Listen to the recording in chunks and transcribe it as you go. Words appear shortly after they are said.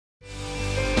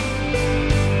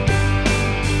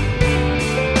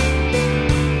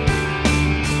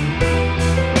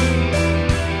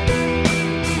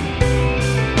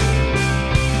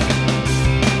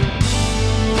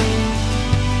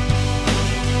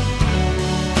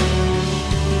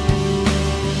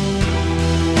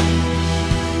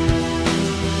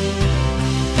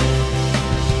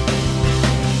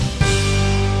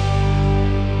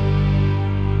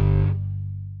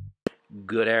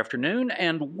afternoon,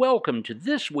 and welcome to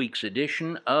this week's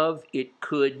edition of It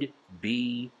Could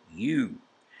Be You.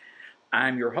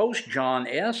 I'm your host, John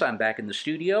S. I'm back in the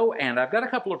studio, and I've got a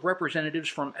couple of representatives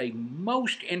from a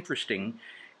most interesting,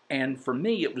 and for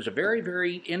me, it was a very,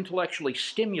 very intellectually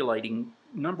stimulating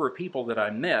number of people that I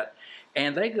met,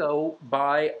 and they go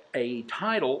by a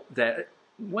title that,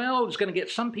 well, it's going to get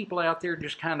some people out there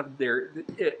just kind of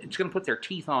it's going to put their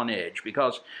teeth on edge,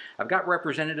 because I've got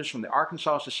representatives from the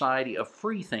Arkansas Society of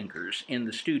Freethinkers in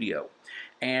the studio.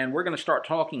 And we're going to start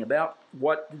talking about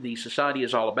what the society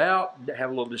is all about,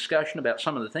 have a little discussion about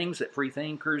some of the things that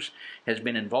Freethinkers has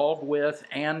been involved with,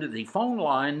 and the phone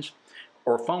lines,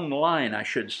 or phone line, I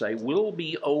should say, will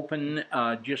be open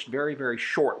just very, very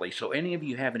shortly. So any of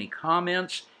you have any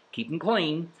comments, keep them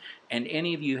clean, and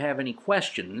any of you have any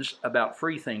questions about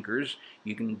Freethinkers,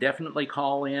 you can definitely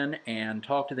call in and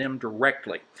talk to them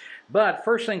directly. But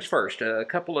first things first, a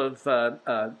couple of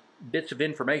bits of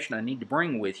information I need to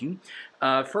bring with you.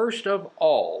 First of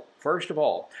all,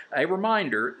 a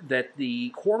reminder that the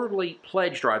quarterly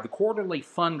pledge drive, the quarterly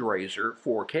fundraiser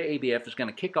for KABF is going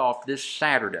to kick off this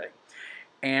Saturday.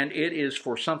 And it is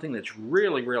for something that's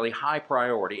really, really high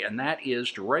priority, and that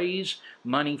is to raise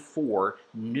money for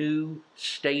new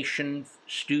station,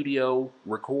 studio,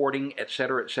 recording,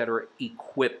 etc.,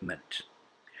 equipment.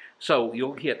 So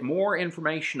you'll get more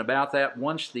information about that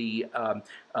once the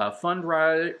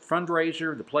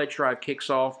fundraiser, the pledge drive, kicks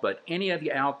off. But any of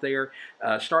you out there,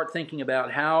 start thinking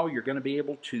about how you're going to be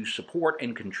able to support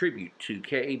and contribute to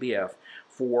KABF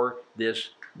for this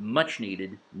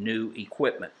much-needed new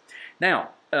equipment. Now,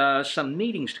 some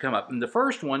meetings to come up. And the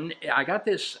first one, I got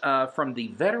this from the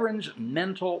Veterans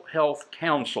Mental Health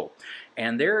Council.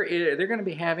 And they're going to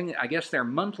be having, I guess, their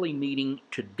monthly meeting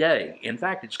today. In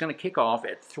fact, it's going to kick off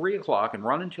at 3 o'clock and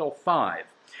run until 5.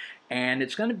 And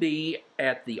it's going to be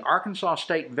at the Arkansas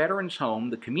State Veterans Home,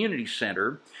 the Community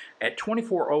Center, at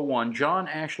 2401 John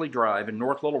Ashley Drive in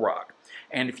North Little Rock.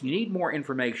 And if you need more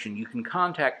information, you can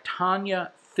contact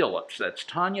Tanya Phillips. That's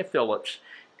Tanya Phillips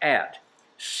at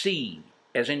C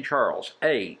as in Charles,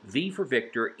 A, V for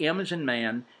Victor, M as in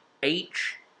man,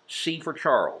 H, C for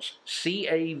Charles,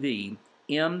 CAVMHC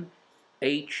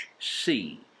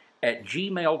at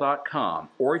gmail.com.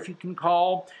 Or if you can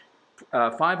call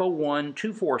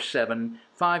 501-247-5911,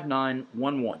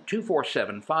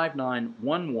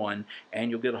 247-5911,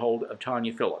 and you'll get a hold of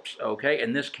Tanya Phillips. Okay,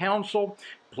 and this council,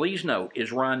 please note,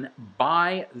 is run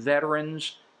by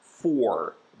veterans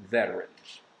for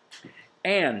veterans.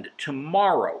 And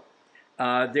tomorrow,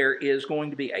 there is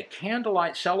going to be a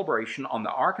candlelight celebration on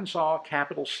the Arkansas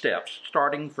Capitol steps,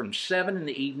 starting from 7 in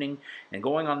the evening and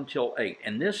going on until 8.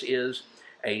 And this is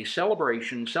a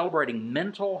celebration celebrating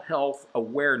Mental Health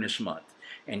Awareness Month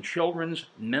and Children's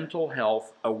Mental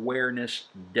Health Awareness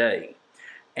Day.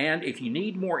 And if you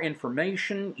need more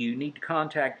information, you need to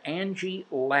contact Angie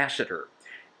Lassiter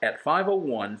at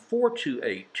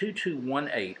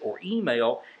 501-428-2218 or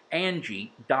email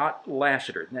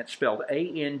Angie.Lassiter, and that's spelled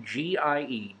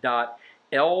ANGIE.LASSITER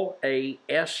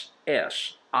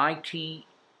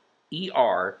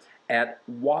at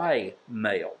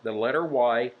ymail, the letter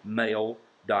Y,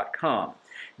 mail.com.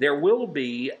 There will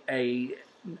be a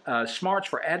Smarts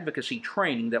for Advocacy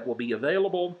training that will be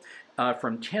available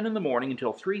from 10 in the morning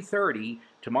until 3:30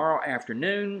 tomorrow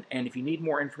afternoon, and if you need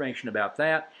more information about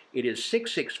that, it is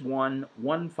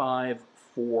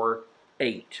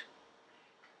 661-1548.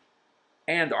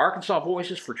 And the Arkansas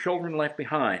Voices for Children Left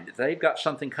Behind. They've got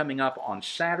something coming up on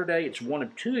Saturday. It's one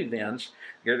of 2 events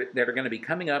that are going to be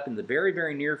coming up in the very,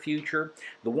 very near future.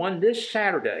 The one this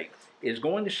Saturday is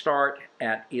going to start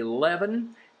at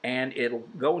 11 and it'll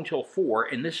go until 4.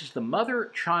 And this is the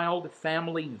Mother-Child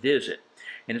Family Visit.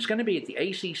 And it's going to be at the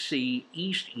ACC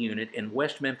East Unit in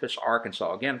West Memphis,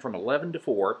 Arkansas, again from 11 to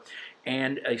 4,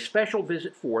 and a special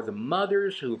visit for the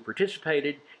mothers who have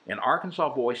participated in Arkansas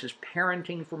Voices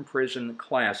Parenting from Prison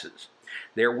classes.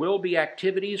 There will be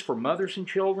activities for mothers and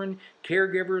children,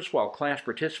 caregivers, while class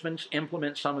participants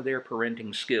implement some of their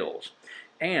parenting skills.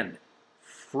 And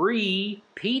free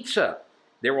pizza.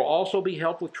 There will also be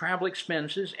help with travel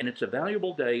expenses, and it's a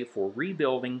valuable day for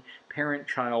rebuilding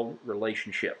parent-child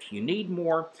relationships. You need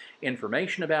more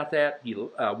information about that.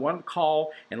 You want to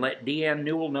call and let Deanne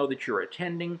Newell know that you're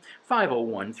attending,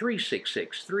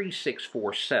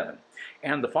 501-366-3647.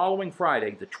 And the following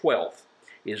Friday, the 12th,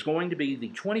 is going to be the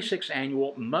 26th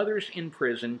Annual Mothers in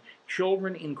Prison,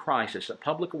 Children in Crisis, a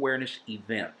public awareness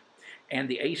event. And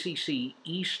the ACC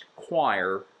East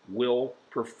Choir will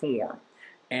perform.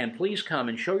 And please come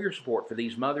and show your support for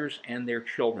these mothers and their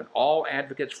children. All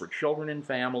advocates for children and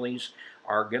families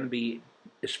are going to be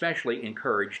especially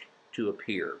encouraged to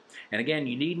appear. And again,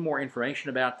 you need more information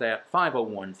about that,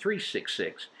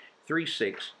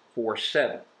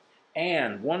 501-366-3647.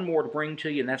 And one more to bring to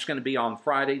you, and that's going to be on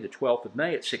Friday, the 12th of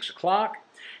May at 6 o'clock.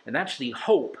 And that's the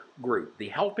HOPE group, the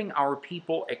Helping Our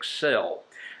People Excel.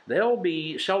 They'll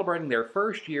be celebrating their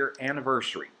first year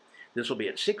anniversary. This will be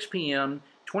at 6 p.m.,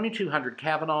 2200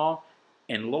 Kavanaugh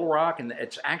in Little Rock, and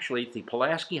it's actually at the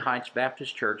Pulaski Heights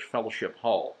Baptist Church Fellowship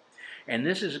Hall. And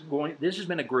this has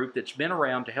been a group that's been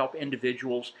around to help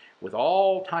individuals with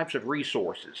all types of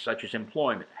resources, such as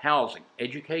employment, housing,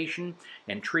 education,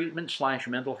 and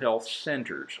treatment/mental health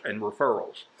centers and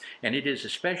referrals. And it is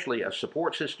especially a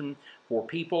support system for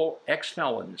people,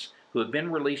 ex-felons, who have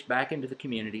been released back into the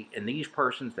community, and these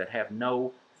persons that have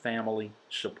no family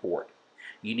support.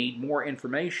 You need more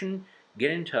information, get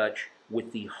in touch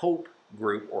with the HOPE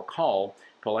group or call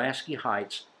Pulaski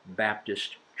Heights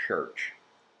Baptist Church.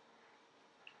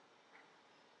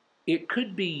 It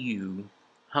could be you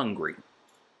hungry.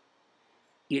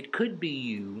 It could be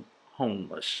you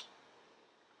homeless.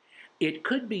 It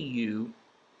could be you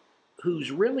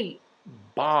who's really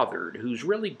bothered, who's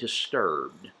really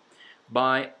disturbed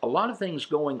by a lot of things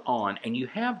going on, and you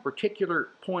have a particular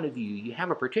point of view, you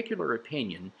have a particular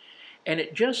opinion, and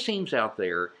it just seems out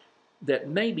there that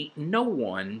maybe no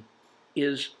one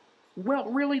is, well,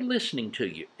 really listening to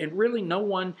you, and really no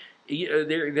one,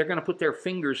 they're going to put their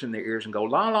fingers in their ears and go,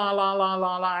 la, la, la, la,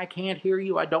 la, la, I can't hear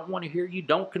you, I don't want to hear you,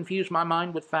 don't confuse my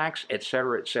mind with facts,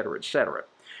 etc., etc., etc.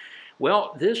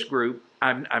 Well, this group,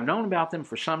 I've known about them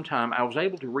for some time. I was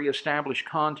able to reestablish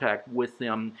contact with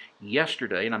them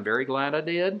yesterday, and I'm very glad I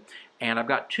did. And I've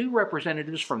got two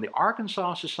representatives from the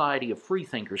Arkansas Society of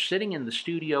Freethinkers sitting in the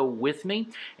studio with me,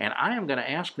 and I am going to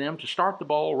ask them to start the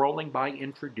ball rolling by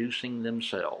introducing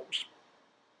themselves.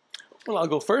 Well, I'll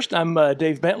go first. I'm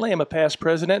Dave Bentley. I'm a past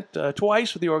president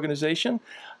twice with the organization.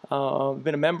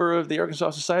 Been a member of the Arkansas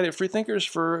Society of Freethinkers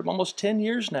for almost 10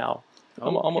 years now.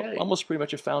 Okay. Almost pretty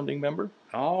much a founding member.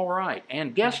 All right.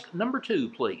 And guest number 2,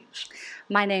 please.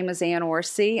 My name is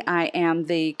Orsi. I am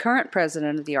the current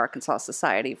president of the Arkansas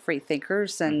Society of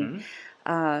Freethinkers, and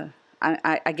I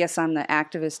guess I'm the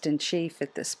activist in chief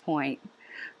at this point.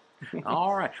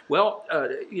 All right. Well,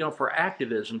 for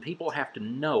activism, people have to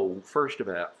know, first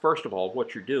of all,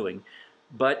 what you're doing.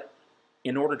 But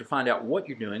in order to find out what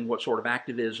you're doing, what sort of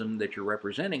activism that you're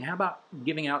representing, how about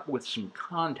giving out with some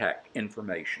contact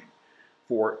information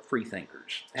for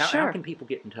Freethinkers? How can people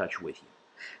get in touch with you?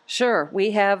 Sure.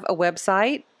 We have a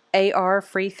website,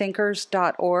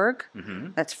 arfreethinkers.org.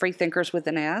 That's freethinkers with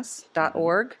an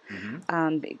S.org.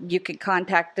 You can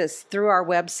contact us through our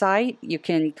website. You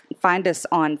can find us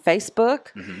on Facebook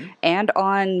and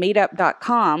on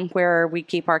meetup.com, where we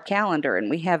keep our calendar. And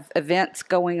we have events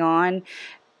going on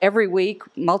every week,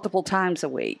 multiple times a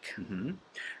week.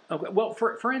 Okay. Well,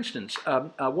 for instance,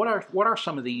 what are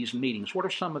some of these meetings? What are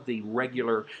some of the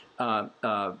regular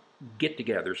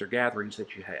get-togethers or gatherings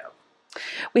that you have?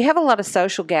 We have a lot of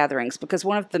social gatherings because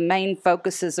one of the main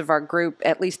focuses of our group,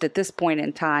 at least at this point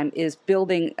in time, is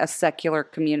building a secular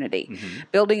community,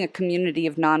 building a community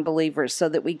of non-believers so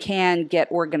that we can get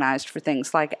organized for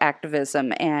things like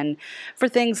activism and for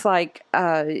things like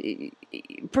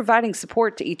providing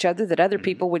support to each other that other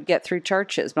people would get through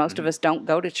churches. Most of us don't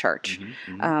go to church.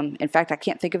 In fact, I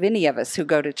can't think of any of us who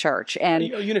go to church. And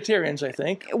Unitarians, I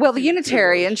think. Well, the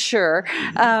Unitarians, sure,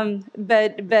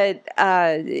 but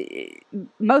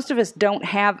most of us don't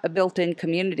have a built-in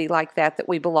community like that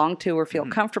we belong to or feel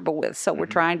comfortable with. So we're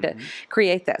trying to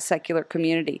create that secular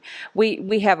community.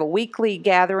 We have a weekly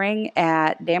gathering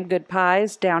at Damn Good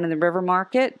Pies down in the River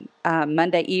Market.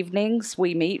 Monday evenings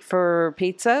we meet for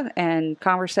pizza and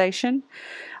conversation.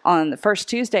 On the first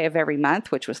Tuesday of every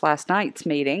month, which was last night's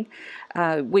meeting,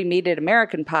 we meet at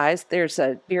American Pies. There's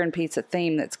a beer and pizza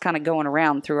theme that's kind of going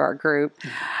around through our group.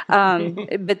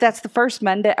 But that's the first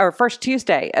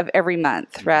Tuesday of every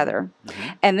month, rather.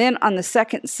 And then on the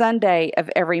second Sunday of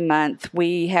every month,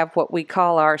 we have what we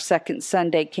call our second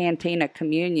Sunday Cantina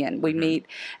Communion. We meet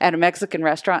at a Mexican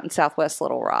restaurant in Southwest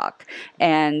Little Rock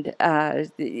and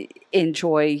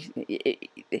enjoy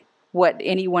what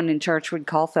anyone in church would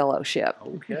call fellowship.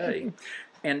 Okay.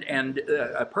 And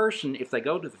a person, if they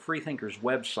go to the Freethinkers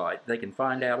website, they can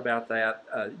find out about that.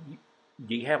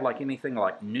 Do you have anything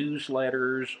like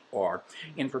newsletters or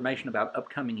information about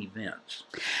upcoming events?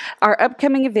 Our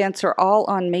upcoming events are all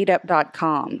on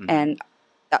meetup.com. And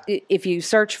if you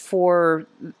search for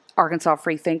Arkansas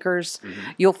Freethinkers,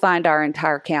 you'll find our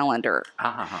entire calendar.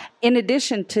 In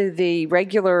addition to the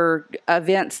regular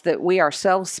events that we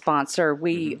ourselves sponsor,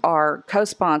 we are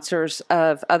co-sponsors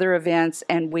of other events,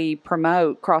 and we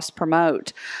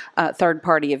cross-promote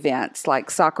third-party events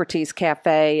like Socrates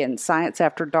Cafe and Science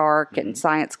After Dark and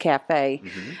Science Cafe,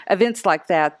 events like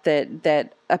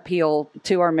that appeal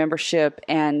to our membership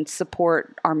and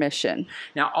support our mission.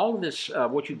 Now, all of this,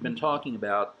 what you've been talking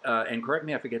about, and correct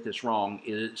me if I get this wrong,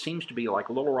 it seems to be like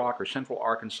Little Rock or Central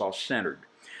Arkansas centered.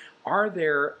 Are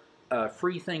there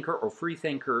Freethinker or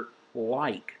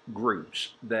Freethinker-like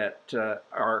groups that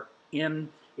are in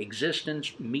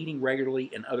existence, meeting regularly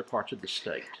in other parts of the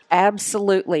state?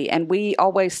 Absolutely, and we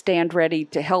always stand ready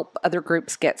to help other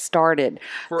groups get started.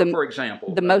 For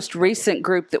example? The most recent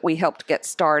group that we helped get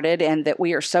started, and that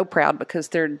we are so proud because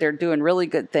they're doing really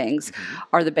good things,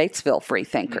 are the Batesville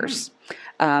Freethinkers.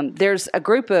 There's a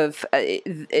group of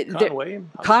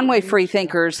Conway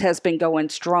Freethinkers has been going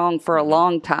strong for a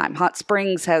long time. Hot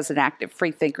Springs has an active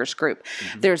Freethinkers group.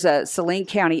 There's a Saline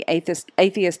County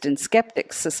Atheist and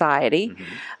Skeptics Society.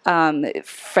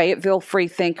 Fayetteville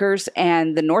Freethinkers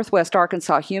and the Northwest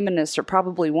Arkansas Humanists are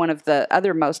probably one of the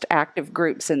other most active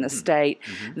groups in the state.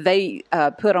 They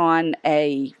put on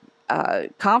a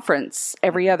conference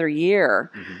every other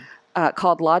year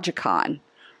called Logicon.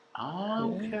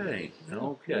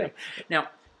 Okay. Now,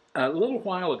 a little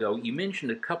while ago, you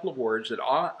mentioned a couple of words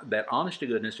that honest to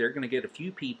goodness, they're going to get a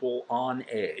few people on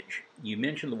edge. You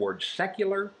mentioned the word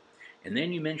secular, and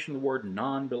then you mentioned the word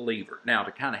non-believer. Now,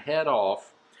 to kind of head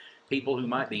off people who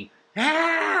might be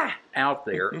out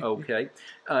there, okay,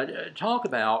 talk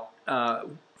about,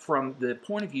 from the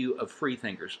point of view of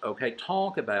Freethinkers, okay,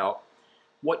 talk about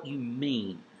what you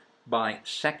mean by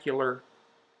secular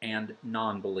and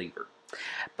non-believer.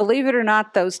 Believe it or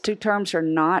not, those two terms are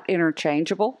not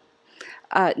interchangeable.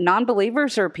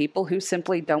 Non-believers are people who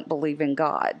simply don't believe in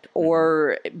God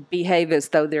or behave as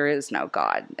though there is no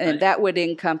God. And that would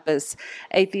encompass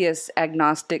atheists,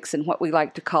 agnostics, and what we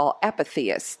like to call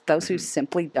apatheists, those who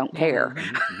simply don't care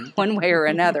one way or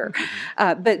another.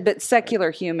 But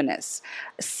secular humanists.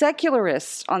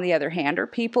 Secularists, on the other hand, are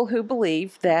people who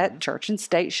believe that church and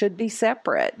state should be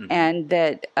separate, and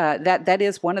that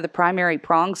is one of the primary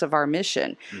prongs of our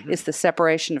mission, is the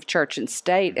separation of church and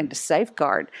state, and to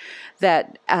safeguard that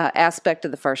aspect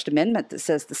of the First Amendment that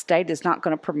says the state is not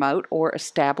going to promote or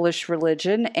establish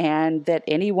religion, and that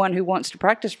anyone who wants to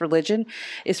practice religion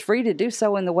is free to do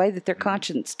so in the way that their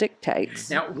conscience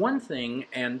dictates. Now, one thing,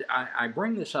 and I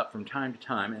bring this up from time to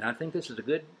time, and I think this is a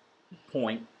good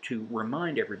point to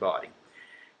remind everybody,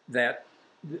 that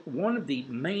one of the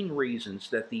main reasons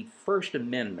that the First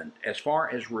Amendment, as far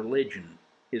as religion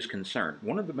is concerned,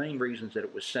 one of the main reasons that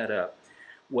it was set up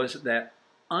was that,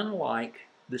 unlike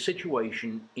the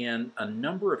situation in a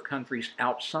number of countries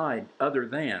outside other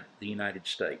than the United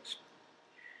States,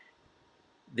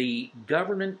 the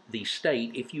government, the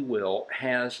state, if you will,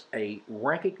 has a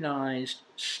recognized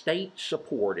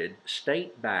state-supported,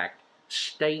 state-backed,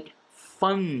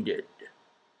 state-funded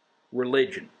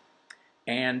religion.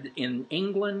 And in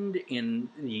England, in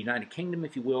the United Kingdom,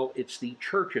 if you will, it's the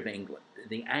Church of England,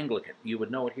 the Anglican. You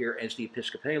would know it here as the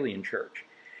Episcopalian Church.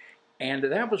 And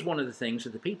that was one of the things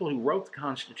that the people who wrote the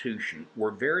Constitution were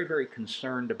very, very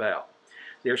concerned about.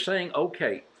 They're saying,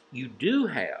 okay, you do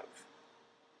have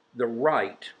the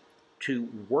right to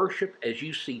worship as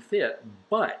you see fit,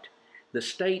 but the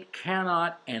state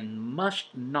cannot and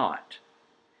must not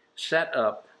set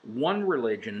up one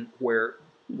religion where,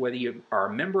 whether you are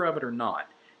a member of it or not,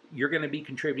 you're going to be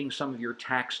contributing some of your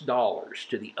tax dollars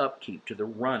to the upkeep, to the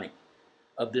running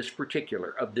of this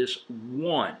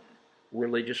one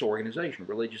religious organization,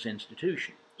 religious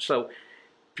institution. So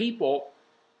people,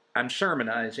 I'm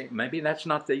sermonizing, maybe that's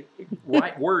not the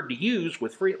right word to use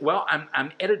with free, well,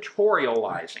 I'm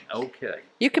editorializing, okay.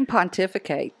 You can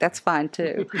pontificate, that's fine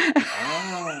too.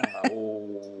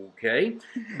 Okay.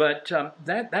 But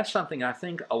that's something I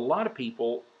think a lot of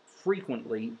people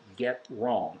frequently get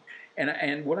wrong.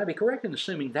 And would I be correct in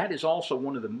assuming that is also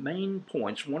one of the main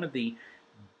points, one of the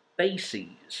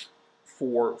bases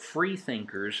for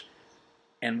Freethinkers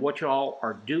and what y'all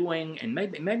are doing, and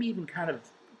maybe even kind of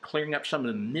clearing up some of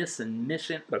the myths and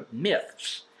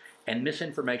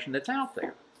misinformation that's out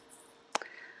there?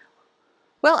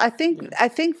 Well, I think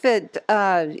that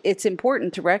it's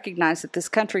important to recognize that this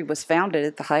country was founded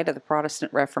at the height of the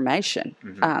Protestant Reformation.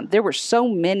 There were so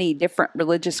many different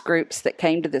religious groups that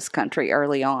came to this country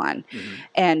early on,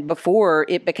 and before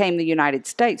it became the United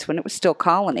States, when it was still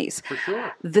colonies. For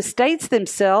sure. The states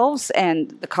themselves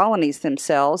and the colonies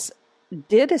themselves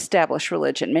did establish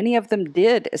religion. Many of them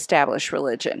did establish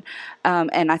religion.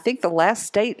 And I think the last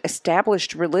state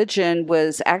established religion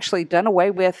was actually done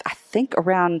away with, I think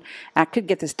around, I could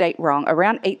get this date wrong,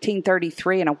 around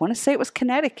 1833, and I want to say it was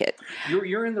Connecticut.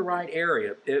 You're in the right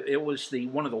area. It was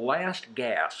one of the last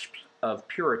gasps of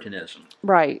Puritanism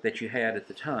that you had at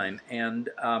the time. And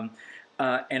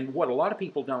what a lot of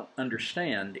people don't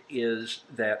understand is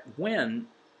that when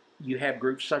you have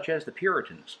groups such as the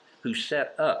Puritans who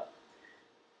set up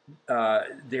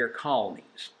their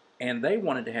colonies, and they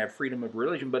wanted to have freedom of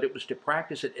religion, but it was to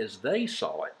practice it as they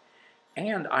saw it.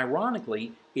 And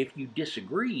ironically, if you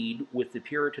disagreed with the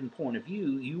Puritan point of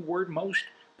view, you were most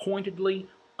pointedly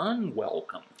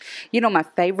unwelcome. You know, my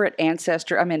favorite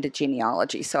ancestor, I'm into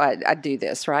genealogy, so I do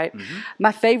this, right?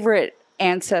 My favorite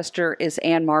ancestor is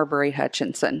Anne Marbury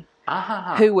Hutchinson,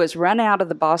 who was run out of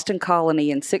the Boston colony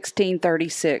in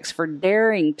 1636 for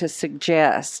daring to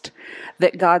suggest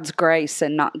that God's grace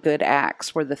and not good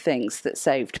acts were the things that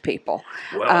saved people.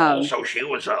 Well, so she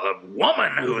was a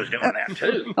woman who was doing that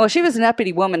too. Well, she was an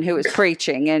uppity woman who was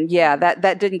preaching, and yeah,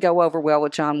 that didn't go over well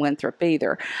with John Winthrop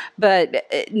either. But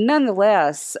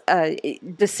nonetheless,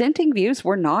 dissenting views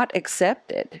were not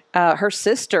accepted. Her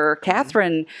sister,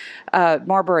 Catherine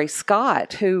Marbury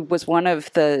Scott, who was one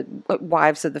of the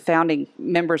wives of the founding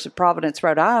members of Providence,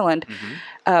 Rhode Island,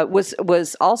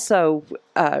 was also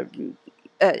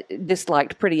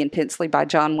disliked pretty intensely by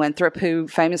John Winthrop, who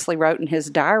famously wrote in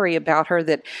his diary about her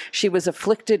that she was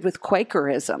afflicted with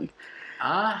Quakerism.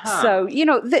 So, you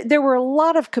know, there were a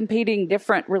lot of competing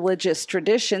different religious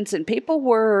traditions, and people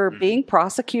were being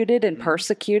prosecuted and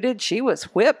persecuted. She was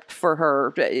whipped for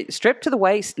her, stripped to the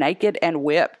waist, naked, and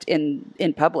whipped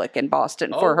in public in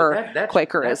Boston for her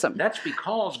Quakerism. That's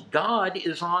because God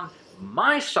is on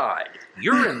my side.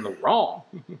 You're in the wrong.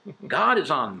 God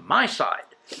is on my side.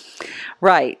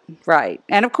 Right.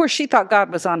 And of course, she thought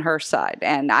God was on her side,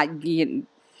 and I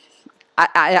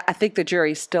think the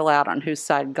jury's still out on whose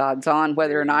side God's on,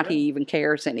 whether or not he even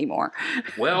cares anymore.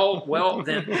 Well,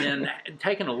 then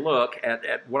taking a look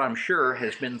at what I'm sure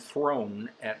has been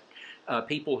thrown at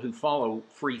people who follow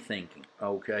free thinking,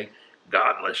 okay?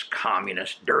 Godless,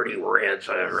 communist, dirty Reds,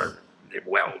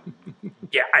 well,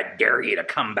 yeah, I dare you to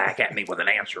come back at me with an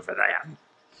answer for that.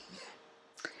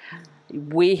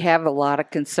 We have a lot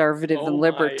of conservative and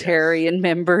libertarian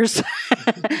members.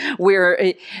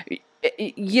 We're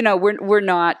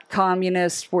not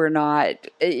communists. We're not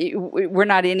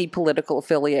any political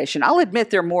affiliation. I'll admit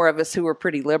there are more of us who are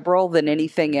pretty liberal than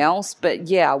anything else. But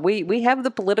yeah, we have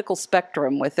the political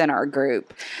spectrum within our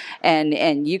group,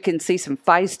 and you can see some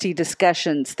feisty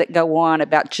discussions that go on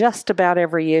about just about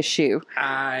every issue.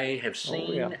 I have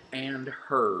seen and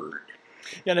heard.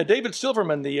 Yeah, now David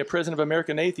Silverman, the president of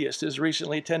American Atheists, has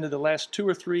recently attended the last 2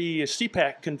 or 3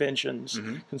 CPAC conventions,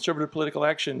 Conservative Political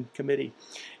Action Committee.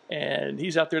 And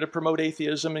he's out there to promote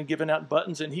atheism and giving out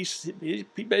buttons. And he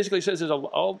basically says that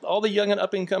all the young and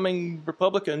up-and-coming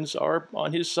Republicans are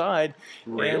on his side.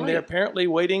 Really? And they're apparently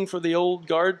waiting for the old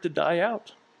guard to die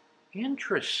out.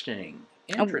 Interesting.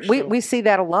 We see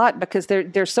that a lot because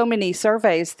there's so many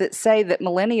surveys that say that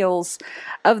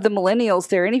of the millennials,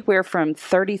 they're anywhere from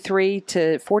 33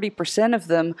 to 40% of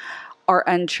them are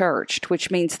unchurched,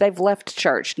 which means they've left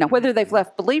church. Now, whether they've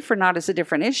left belief or not is a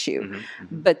different issue,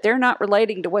 but they're not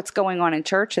relating to what's going on in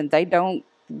church, and they don't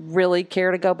really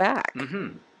care to go back.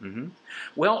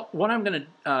 Well, what I'm going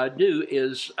to do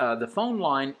is the phone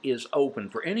line is open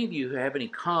for any of you who have any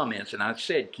comments, and I've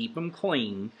said keep them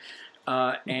clean.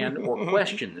 Or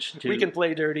questions. We can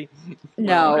play dirty.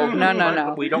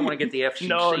 No. We don't want to get the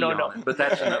FCC on it, but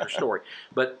that's another story.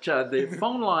 But the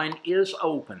phone line is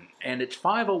open, and it's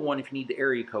 501 if you need the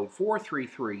area code,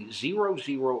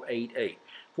 433-0088.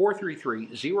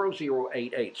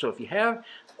 433-0088. So if you have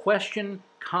question,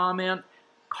 comment,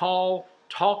 call,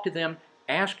 talk to them,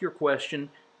 ask your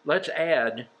question. Let's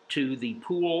add to the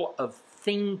pool of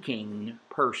thinking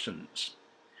persons.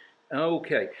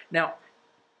 Okay. Now,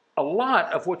 a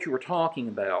lot of what you were talking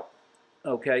about,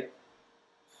 okay,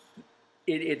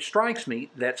 it strikes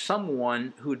me that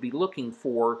someone who would be looking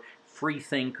for free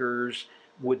thinkers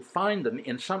would find them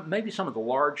in maybe some of the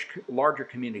larger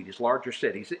communities, larger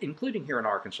cities, including here in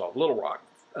Arkansas, Little Rock,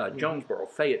 Jonesboro,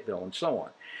 Fayetteville, and so on.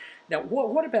 Now,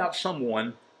 what about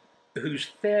someone who's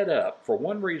fed up, for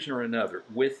one reason or another,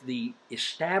 with the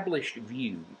established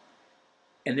view,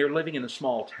 and they're living in a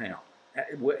small town?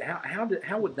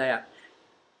 How would that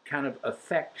kind of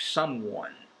affect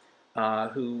someone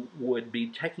who would be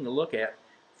taking a look at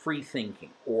free thinking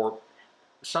or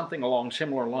something along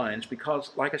similar lines?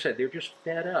 Because, like I said, they're just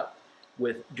fed up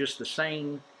with just the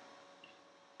same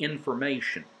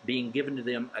information being given to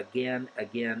them again,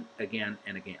 again, again,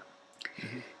 and again.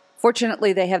 Mm-hmm.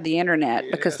 Fortunately, they have the internet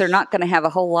because they're not going to have a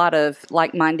whole lot of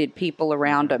like-minded people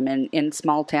around them in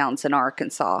small towns in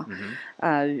Arkansas.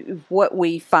 What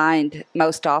we find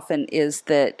most often is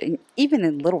that, even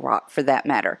in Little Rock for that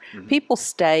matter, people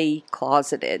stay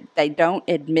closeted. They don't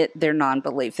admit their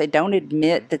non-belief. They don't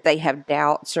admit that they have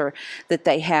doubts or that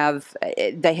they have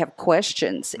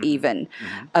questions even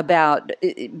about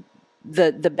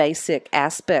the basic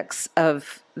aspects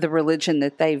of the religion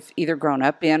that they've either grown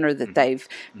up in or that they've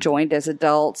joined as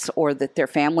adults or that their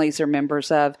families are members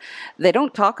of. They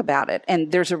don't talk about it,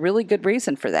 and there's a really good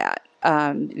reason for that.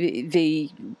 The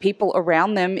people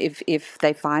around them, if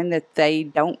they find that they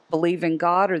don't believe in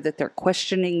God or that they're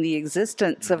questioning the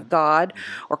existence of God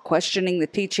or questioning the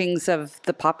teachings of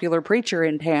the popular preacher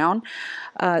in town,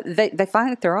 they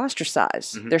find that they're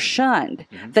ostracized. They're shunned.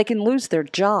 They can lose their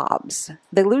jobs.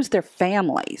 They lose their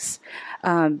families.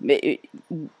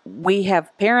 We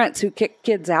have parents who kick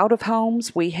kids out of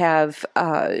homes. We have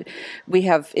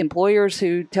employers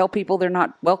who tell people they're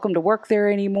not welcome to work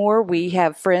there anymore. We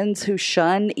have friends who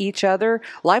shun each other,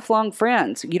 lifelong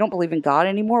friends. You don't believe in God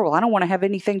anymore? Well, I don't want to have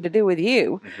anything to do with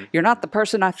you. You're not the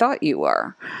person I thought you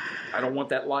were. I don't want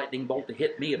that lightning bolt to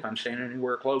hit me if I'm standing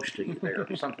anywhere close to you there,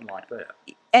 something like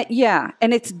that. Yeah,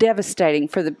 and it's devastating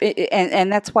for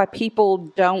and that's why people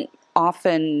don't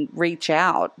often reach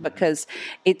out, because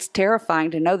it's terrifying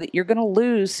to know that you're going to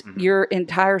lose your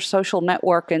entire social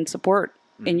network and support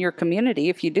in your community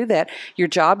if you do that. Your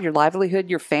job, your livelihood,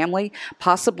 your family,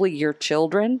 possibly your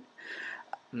children.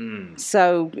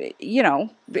 So,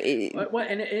 Well,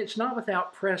 and it's not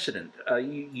without precedent.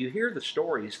 You hear the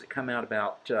stories that come out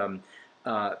about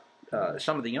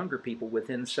some of the younger people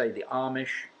within, say, the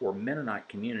Amish or Mennonite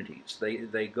communities.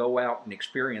 They go out and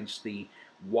experience the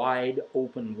wide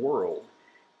open world,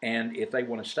 and if they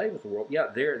want to stay with the world,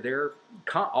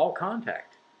 all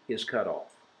contact is cut off.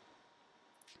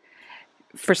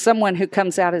 For someone who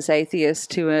comes out as atheist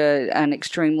to an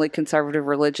extremely conservative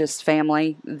religious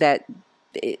family, that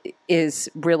is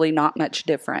really not much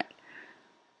different.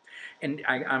 And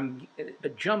I'm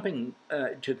jumping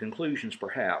to conclusions,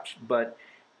 perhaps, but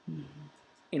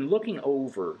in looking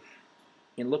over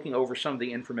some of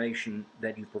the information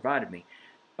that you provided me,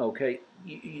 okay,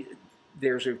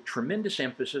 there's a tremendous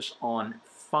emphasis on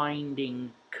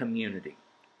finding community,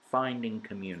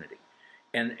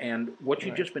 and what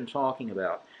you've just been talking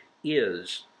about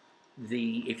is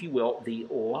the, if you will, the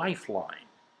lifeline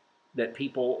that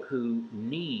people who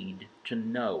need to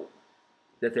know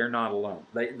that they're not alone.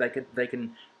 They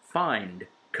can find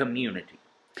community.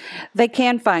 They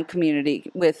can find community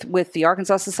with the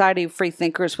Arkansas Society of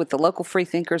Freethinkers, with the local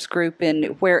Freethinkers group,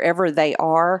 and wherever they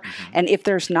are. And if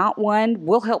there's not one,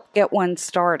 we'll help get one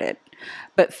started.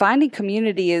 But finding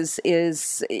community is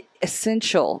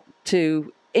essential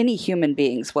to any human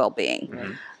being's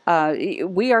well-being.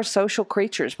 We are social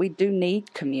creatures. We do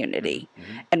need community,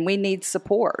 and we need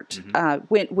support.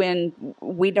 When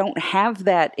we don't have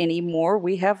that anymore,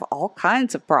 we have all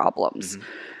kinds of problems.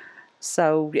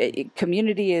 So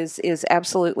community is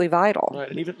absolutely vital. Right,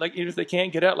 and even if they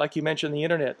can't get out, like you mentioned, the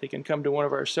internet, they can come to one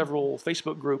of our several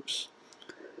Facebook groups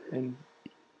and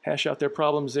hash out their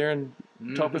problems there and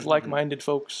talk with like-minded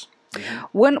folks.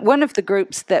 One of the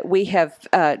groups that we have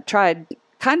tried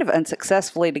kind of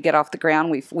unsuccessfully to get off the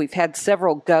ground, we've had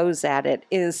several goes at it,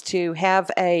 is to have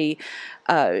a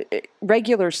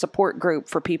regular support group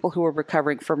for people who are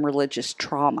recovering from religious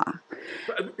trauma.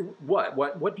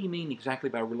 What do you mean exactly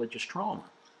by religious trauma?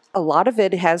 A lot of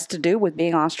it has to do with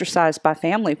being ostracized by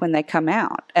family when they come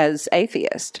out as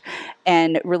atheists.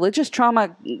 And religious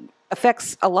trauma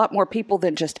affects a lot more people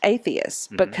than just atheists,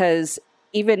 because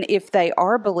even if they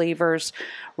are believers,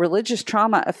 religious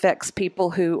trauma affects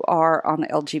people who are on the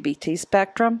LGBT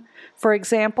spectrum, for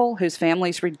example, whose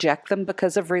families reject them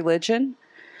because of religion.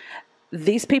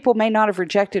 These people may not have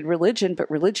rejected religion, but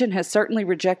religion has certainly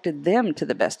rejected them to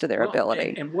the best of their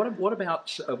ability. And what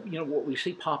about what we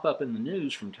see pop up in the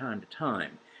news from time to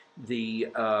time, the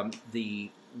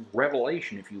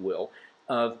revelation, if you will,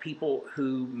 of people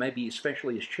who maybe,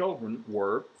 especially as children,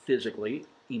 were physically,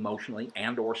 emotionally,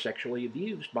 and or sexually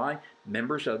abused by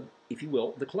members of, if you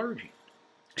will, the clergy.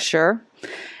 Sure.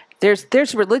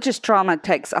 There's religious trauma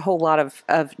takes a whole lot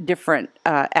of different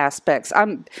aspects.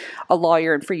 I'm a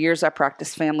lawyer, and for years I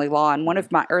practiced family law, and one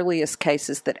of my earliest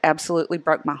cases that absolutely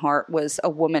broke my heart was a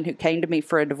woman who came to me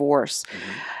for a divorce.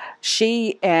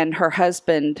 She and her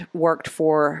husband worked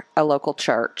for a local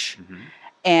church,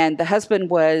 and the husband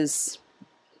was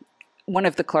one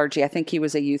of the clergy. I think he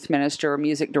was a youth minister or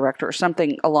music director or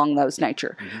something along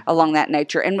that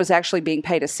nature, and was actually being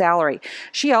paid a salary.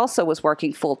 She also was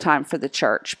working full time for the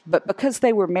church, but because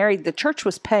they were married, the church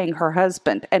was paying her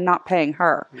husband and not paying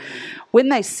her. When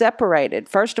they separated,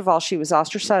 first of all, she was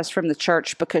ostracized from the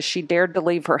church because she dared to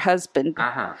leave her husband,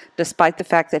 despite the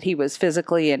fact that he was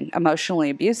physically and emotionally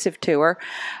abusive to her.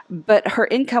 But her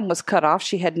income was cut off.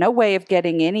 She had no way of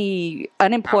getting any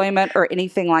unemployment or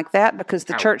anything like that, because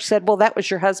the church said, well, that was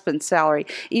your husband's salary,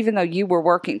 even though you were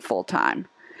working full time.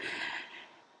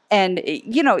 And,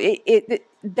 you know,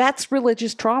 that's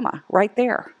religious trauma right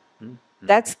there.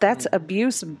 That's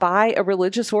abuse by a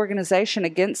religious organization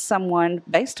against someone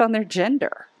based on their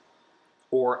gender.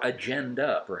 Or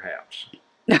agenda, perhaps.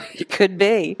 Could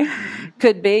be.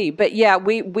 Could be. But yeah,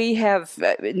 we have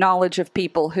knowledge of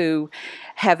people who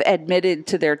have admitted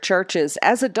to their churches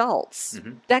as adults,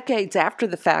 decades after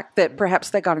the fact, that perhaps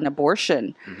they got an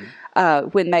abortion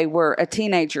when they were a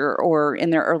teenager or in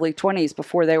their early 20s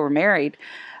before they were married.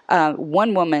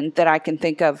 One woman that I can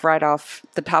think of right off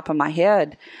the top of my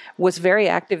head was very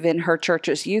active in her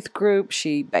church's youth group.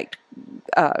 She baked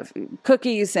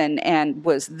cookies and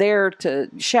was there to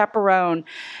chaperone.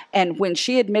 And when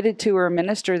she admitted to her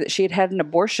minister that she had had an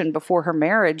abortion before her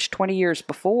marriage 20 years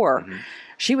before,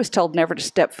 she was told never to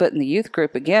step foot in the youth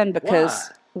group again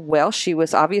because, well, she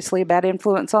was obviously a bad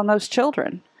influence on those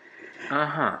children.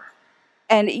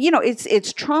 And, you know,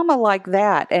 it's trauma like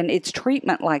that, and it's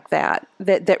treatment like that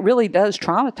really does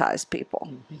traumatize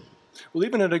people. Well,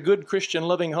 even in a good Christian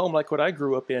loving home like what I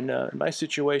grew up in my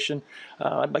situation,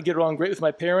 I get along great with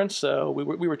my parents. We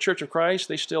were Church of Christ.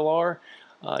 They still are.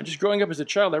 Just growing up as a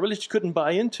child, I really just couldn't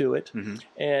buy into it.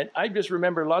 And I just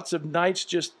remember lots of nights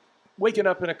just waking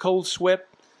up in a cold sweat,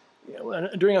 you know,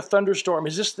 during a thunderstorm.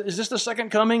 Is this the second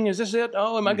coming? Is this it?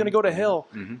 Oh, am I going to go to hell?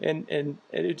 And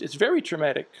it's very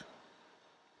traumatic.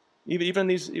 Even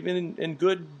in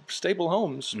good, stable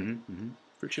homes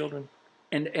for children.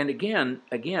 And again,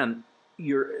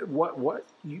 what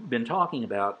you've been talking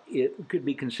about, it could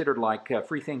be considered like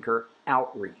freethinker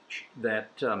outreach. That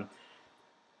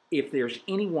if there's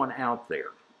anyone out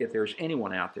there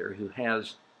who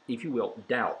has, if you will,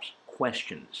 doubts,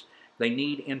 questions, they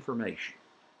need information.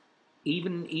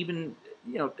 Even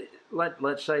you know,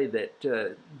 let's say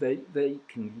that they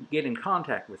can get in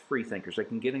contact with freethinkers, they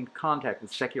can get in contact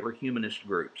with secular humanist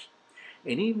groups.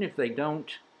 And even if they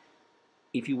don't,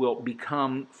 if you will,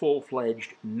 become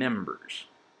full-fledged members,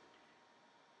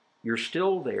 you're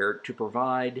still there to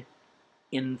provide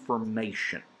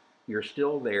information. You're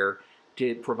still there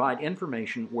to provide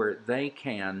information where they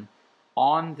can,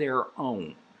 on their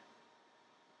own,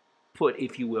 put,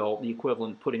 if you will, the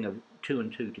equivalent putting of 2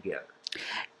 and 2 together.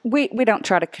 We don't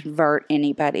try to convert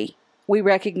anybody. We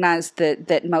recognize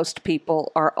that most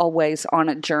people are always on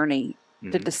a journey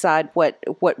to decide what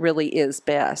really is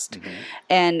best.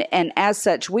 And as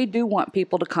such, we do want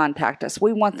people to contact us.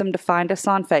 We want them to find us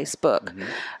on Facebook.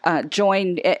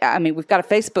 Join, I mean, we've got a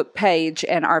Facebook page,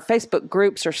 and our Facebook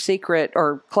groups are secret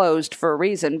or closed for a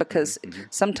reason, because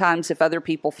sometimes if other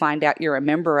people find out you're a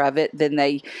member of it, then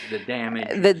the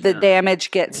damage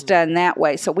gets done that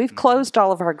way. So we've closed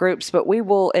all of our groups, but we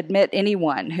will admit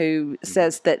anyone who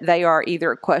says that they are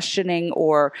either questioning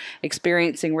or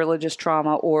experiencing religious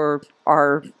trauma or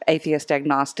are atheist,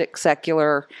 agnostic,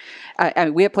 secular. I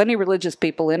mean, we have plenty of religious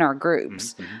people in our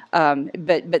groups,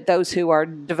 but those who are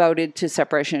devoted to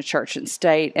separation of church and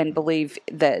state and believe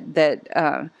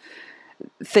that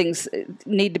things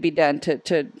need to be done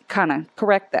to kind of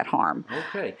correct that harm.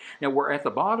 Okay. Now, we're at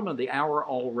the bottom of the hour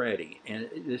already, and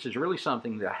this is really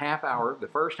something. The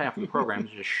first half of the program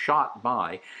is just shot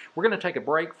by. We're going to take a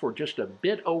break for just a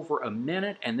bit over a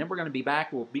minute, and then we're going to be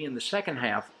back. We'll be in the second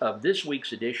half of this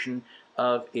week's edition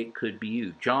of It Could Be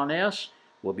You. John S.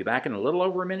 will be back in a little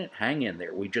over a minute. Hang in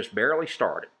there. We just barely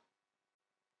started.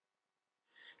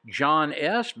 John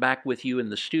S. back with you in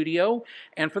the studio.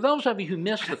 And for those of you who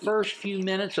missed the first few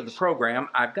minutes of the program,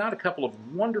 I've got a couple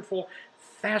of wonderful,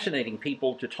 fascinating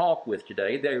people to talk with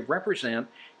today. They represent,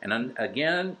 and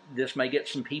again, this may get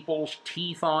some people's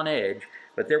teeth on edge,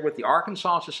 but they're with the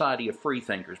Arkansas Society of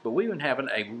Freethinkers. But we've been having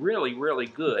a really, really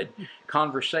good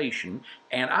conversation.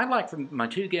 And I'd like for my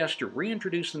two guests to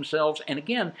reintroduce themselves and,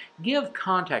 again, give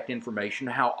contact information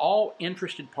how all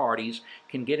interested parties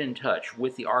can get in touch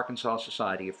with the Arkansas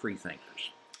Society of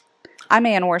Freethinkers. I'm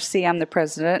Ann Orsi. I'm the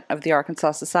president of the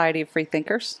Arkansas Society of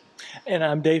Freethinkers. And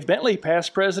I'm Dave Bentley,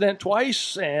 past president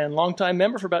twice and longtime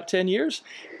member for about 10 years.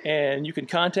 And you can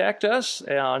contact us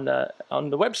on the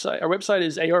website. Our website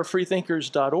is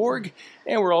arfreethinkers.org,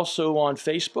 and we're also on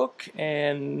Facebook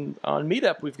and on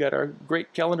Meetup. We've got our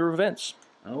great calendar of events.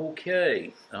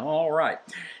 Okay, all right.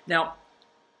 Now,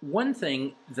 one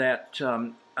thing that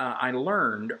I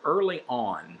learned early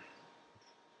on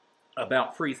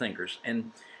about freethinkers,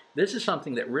 and this is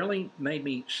something that really made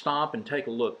me stop and take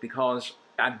a look, because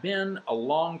I've been a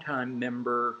long-time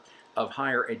member of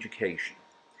higher education.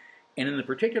 And in the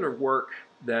particular work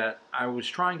that I was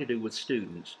trying to do with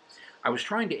students, I was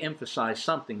trying to emphasize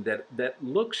something that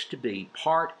looks to be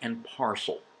part and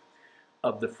parcel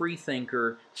of the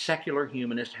freethinker, secular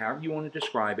humanist, however you want to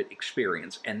describe it,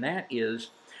 experience. And that is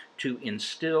to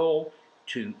instill,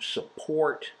 to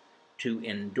support, to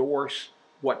endorse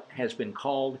what has been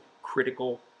called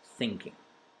critical thinking.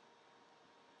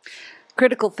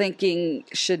 Critical thinking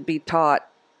should be taught,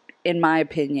 in my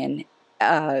opinion,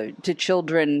 to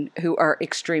children who are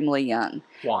extremely young.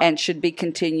 Why? And should be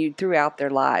continued throughout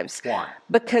their lives. Why?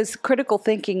 Because critical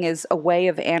thinking is a way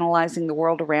of analyzing the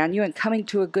world around you and coming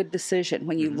to a good decision.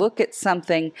 When you look at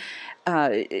something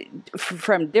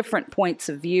from different points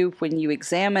of view, when you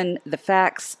examine the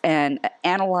facts and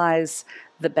analyze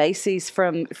the bases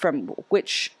from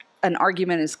which an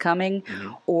argument is coming,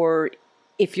 or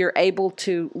if you're able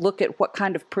to look at what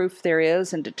kind of proof there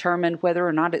is and determine whether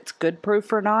or not it's good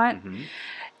proof or not,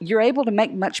 you're able to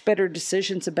make much better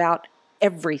decisions about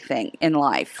everything in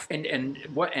life.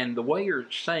 And the way you're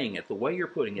saying it, the way you're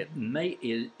putting it,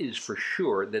 is for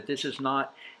sure that this is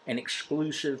not an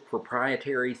exclusive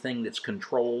proprietary thing that's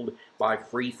controlled by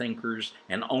freethinkers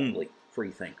and only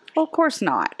freethinkers. Well, of course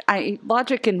not.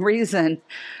 Logic and reason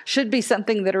should be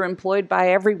something that are employed by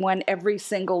everyone every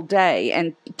single day.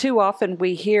 And too often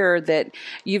we hear that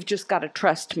you've just got to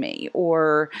trust me,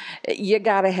 or you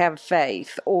got to have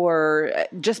faith, or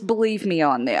just believe me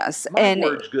on this. My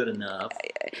word's good enough.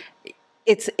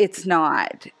 It's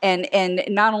not, and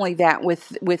not only that,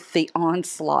 with the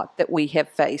onslaught that we have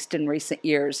faced in recent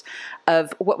years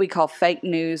of what we call fake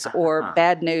news or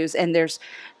bad news, and there's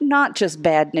not just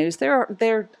bad news.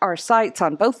 There are sites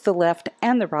on both the left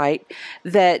and the right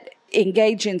that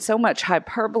engage in so much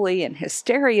hyperbole and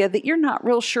hysteria that you're not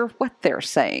real sure what they're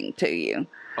saying to you.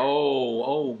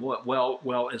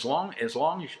 Well. As long as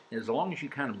you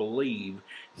kind of believe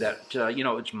that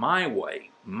it's my way.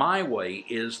 My way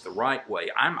is the right way.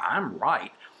 I'm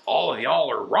right. All of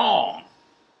y'all are wrong.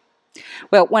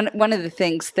 Well, one of the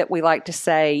things that we like to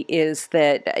say is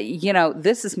that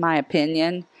this is my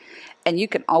opinion, and you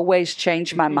can always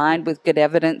change my mind with good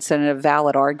evidence and a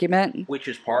valid argument. Which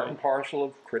is part and parcel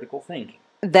of critical thinking.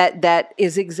 That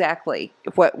is exactly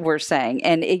what we're saying.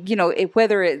 And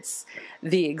whether it's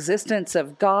the existence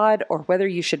of God, or whether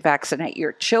you should vaccinate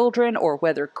your children, or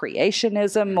whether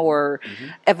creationism or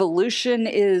evolution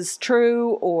is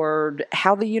true, or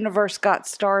how the universe got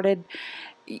started,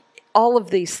 all of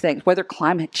these things, whether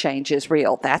climate change is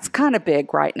real, that's kind of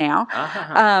big right now.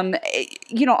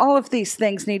 All of these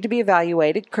things need to be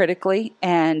evaluated critically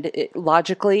and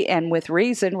logically and with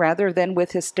reason, rather than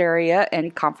with hysteria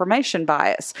and confirmation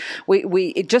bias.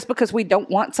 We just because we don't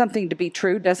want something to be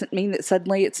true doesn't mean that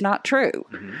suddenly it's not true.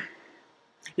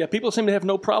 Yeah, people seem to have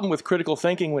no problem with critical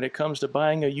thinking when it comes to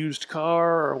buying a used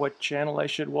car, or what channel I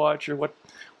should watch, or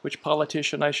which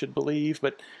politician I should believe.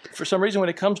 But for some reason, when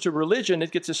it comes to religion,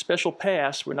 it gets a special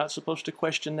pass. We're not supposed to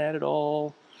question that at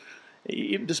all,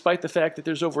 despite the fact that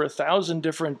there's over 1,000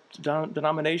 different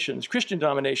denominations, Christian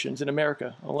denominations in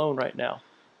America alone right now.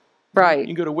 Right. You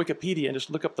can go to Wikipedia and just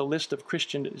look up the list of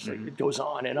Christian. It goes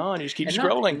on and on. You just keep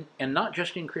scrolling. And not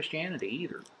just in Christianity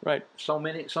either. Right. So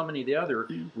many of the other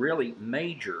really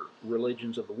major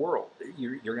religions of the world.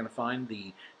 You're going to find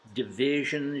the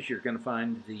divisions. You're going to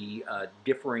find the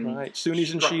differing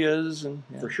Sunnis and Shias, and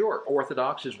for sure,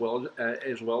 Orthodox as well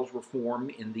as Reform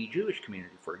in the Jewish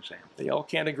community, for example. They all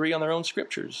can't agree on their own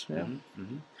scriptures. Yeah.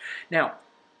 Now,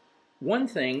 one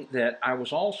thing that I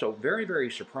was also very,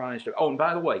 very surprised at. Oh, and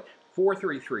by the way,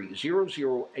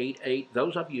 433-0088.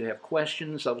 Those of you who have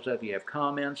questions, those of you who have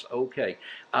comments, okay.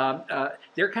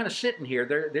 They're kind of sitting here.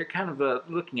 They're kind of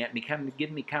looking at me, kind of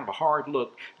giving me kind of a hard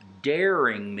look,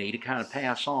 daring me to kind of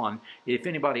pass on. If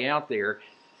anybody out there,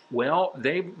 well,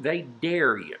 they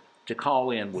dare you to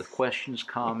call in with questions,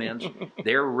 comments.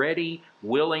 They're ready,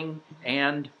 willing,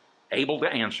 and able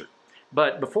to answer.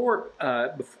 But before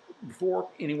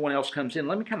anyone else comes in,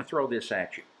 let me kind of throw this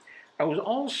at you. I was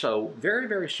also very,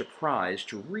 very surprised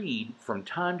to read from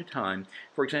time to time,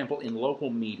 for example, in local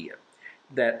media,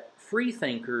 that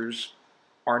freethinkers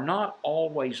are not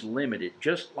always limited,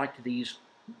 just like to these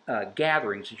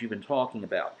gatherings that you've been talking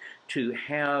about, to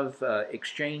have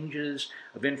exchanges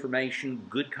of information,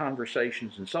 good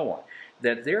conversations, and so on.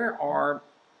 That there are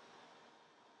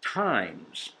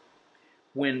times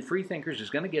when freethinkers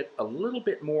is going to get a little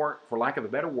bit more, for lack of a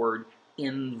better word,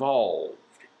 involved.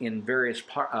 in various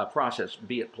processes,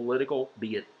 be it political,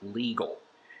 be it legal.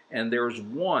 And there's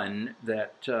one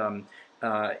that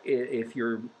if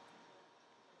you're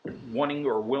wanting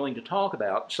or willing to talk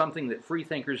about, something that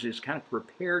Freethinkers is kind of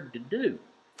prepared to do.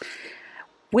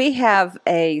 We have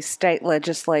a state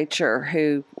legislature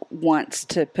who wants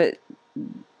to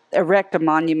erect a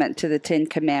monument to the Ten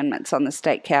Commandments on the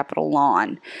state capitol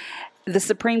lawn. The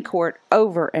Supreme Court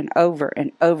over and over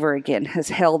and over again has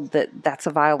held that that's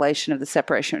a violation of the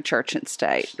separation of church and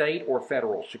state. State or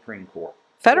federal Supreme Court?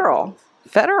 Federal.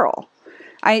 Federal.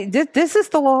 This is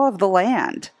the law of the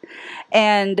land.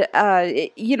 And,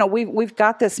 we've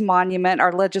got this monument.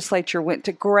 Our legislature went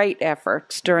to great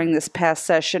efforts during this past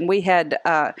session. We had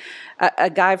a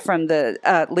guy from the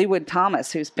Leewood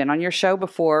Thomas, who's been on your show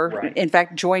before, right. In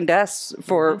fact, joined us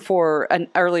for an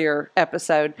earlier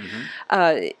episode,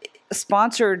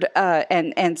 sponsored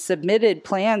and submitted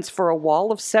plans for a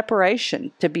wall of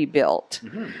separation to be built.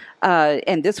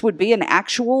 And this would be an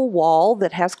actual wall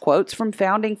that has quotes from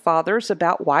founding fathers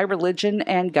about why religion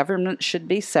and government should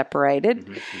be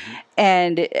separated.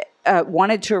 And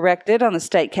wanted to erect it on the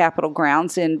state capitol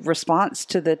grounds in response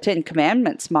to the Ten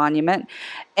Commandments monument.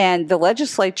 And the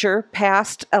legislature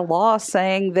passed a law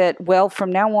saying that, well,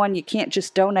 from now on, you can't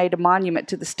just donate a monument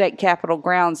to the state capitol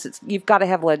grounds. You've got to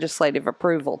have legislative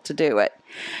approval to do it.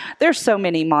 There's so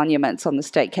many monuments on the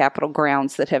state capitol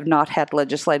grounds that have not had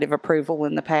legislative approval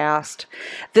in the past.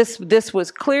 This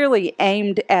was clearly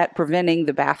aimed at preventing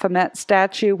the Baphomet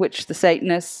statue, which the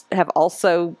Satanists have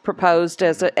also proposed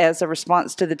as a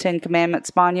response to the Ten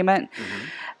Commandments monument.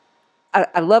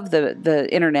 I love the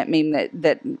internet meme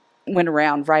that went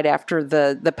around right after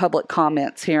the public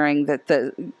comments hearing that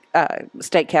the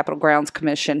State Capitol Grounds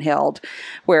Commission held,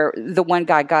 where the one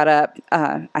guy got up,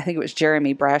 I think it was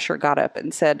Jeremy Brasher, got up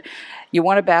and said, "You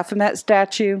want a Baphomet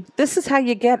statue? This is how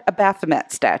you get a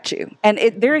Baphomet statue." And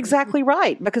they're exactly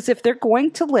right, because if they're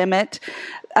going to limit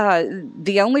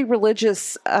the only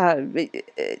religious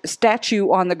statue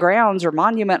on the grounds or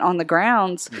monument on the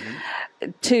grounds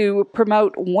to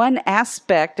promote one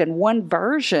aspect and one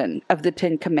version of the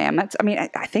Ten Commandments. I mean,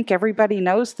 I think everybody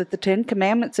knows that the Ten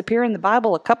Commandments appear in the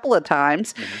Bible a couple of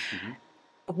times.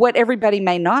 What everybody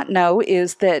may not know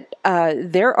is that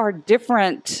there are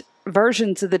different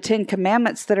versions of the Ten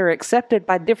Commandments that are accepted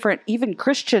by different, even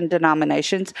Christian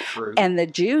denominations. True. And the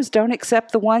Jews don't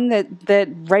accept the one that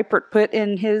Rapert put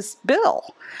in his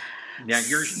bill. Now,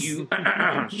 you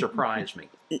surprise me.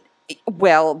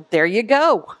 Well, there you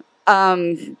go.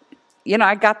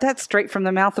 I got that straight from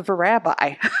the mouth of a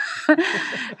rabbi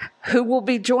who will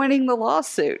be joining the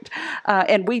lawsuit.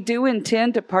 And we do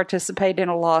intend to participate in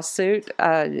a lawsuit.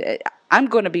 I'm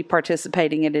going to be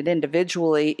participating in it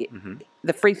individually.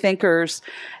 The Freethinkers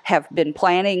have been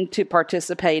planning to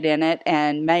participate in it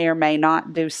and may or may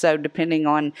not do so depending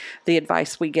on the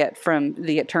advice we get from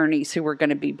the attorneys who are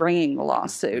going to be bringing the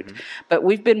lawsuit. But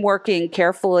we've been working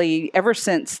carefully ever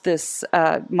since this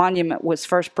monument was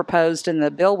first proposed and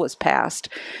the bill was passed,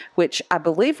 which I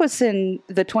believe was in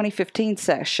the 2015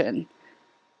 session.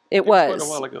 It was quite a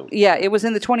while ago. Yeah, it was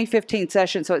in the 2015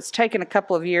 session, so it's taken a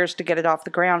couple of years to get it off the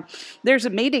ground. There's a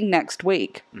meeting next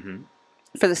week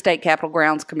for the State Capitol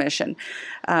Grounds Commission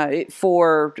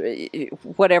for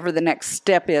whatever the next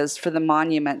step is for the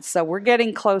monument. So we're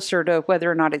getting closer to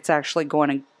whether or not it's actually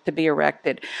going to be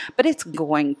erected. But it's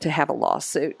going to have a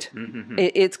lawsuit.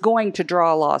 It's going to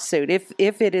draw a lawsuit.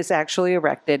 If it is actually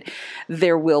erected,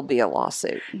 there will be a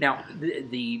lawsuit. Now,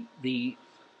 the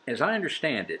as I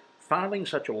understand it, filing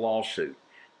such a lawsuit,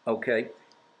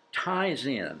 ties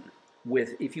in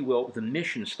with, if you will, the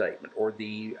mission statement or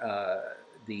the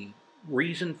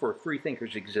reason for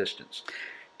Freethinkers' existence,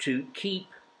 to keep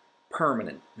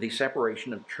permanent the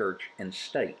separation of church and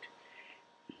state.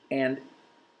 And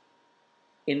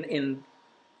in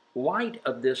light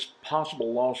of this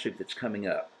possible lawsuit that's coming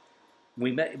up,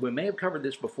 we may have covered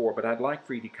this before, but I'd like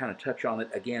for you to kind of touch on it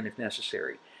again if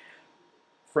necessary.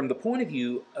 From the point of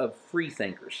view of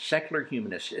freethinkers, secular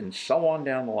humanists, and so on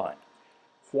down the line,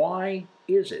 why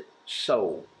is it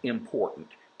so important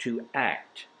to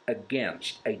act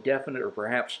against a definite or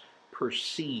perhaps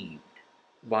perceived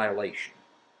violation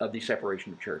of the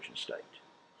separation of church and state?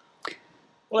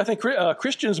 Well, I think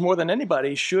Christians more than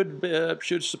anybody should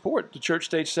support the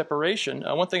church-state separation.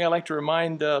 One thing I like to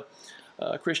remind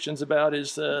Christians about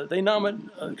is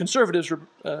conservatives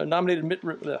nominated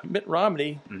Mitt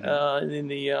Romney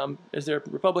as their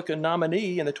Republican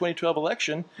nominee in the 2012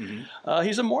 election.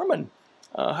 He's a Mormon.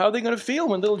 How are they going to feel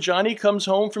when little Johnny comes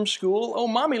home from school? "Oh,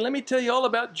 Mommy, let me tell you all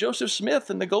about Joseph Smith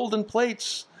and the golden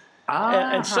plates."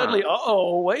 And suddenly,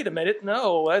 uh-oh, wait a minute,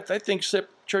 no, I think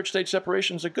church-state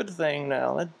separation is a good thing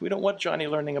now. We don't want Johnny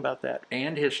learning about that.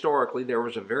 And historically, there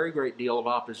was a very great deal of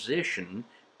opposition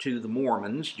to the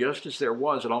Mormons, just as there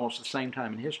was at almost the same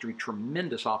time in history,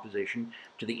 tremendous opposition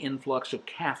to the influx of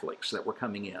Catholics that were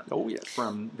coming in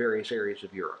from various areas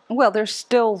of Europe. Well, there's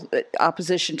still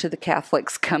opposition to the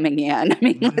Catholics coming in. I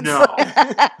mean,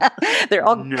 they're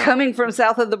all coming from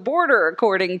south of the border,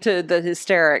 according to the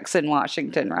hysterics in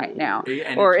Washington right now,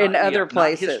 or in other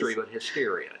places. Not history, but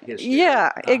hysteria.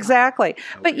 Yeah, exactly. Okay.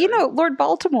 But you know, Lord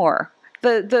Baltimore,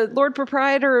 the Lord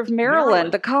Proprietor of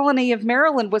Maryland, the colony of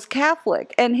Maryland, was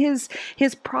Catholic, and his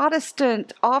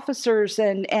Protestant officers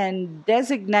and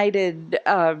designated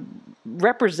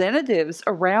representatives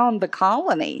around the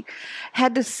colony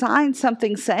had to sign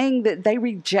something saying that they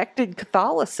rejected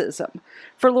Catholicism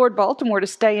for Lord Baltimore to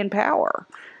stay in power.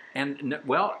 And,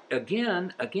 well,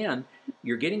 again,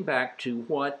 you're getting back to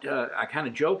what I kind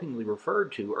of jokingly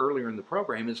referred to earlier in the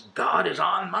program is God is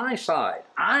on my side.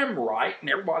 I'm right and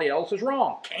everybody else is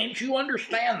wrong. Can't you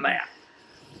understand that?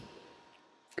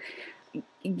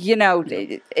 You know,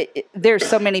 there's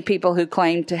so many people who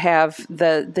claim to have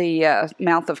the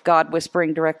mouth of God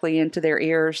whispering directly into their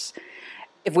ears.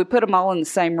 If we put them all in the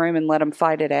same room and let them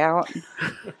fight it out,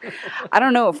 I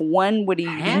don't know if one would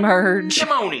emerge.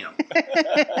 Pandemonium.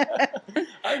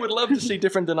 I would love to see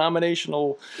different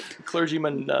denominational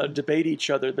clergymen debate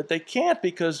each other, but they can't,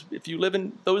 because if you live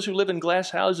in those who live in glass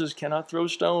houses cannot throw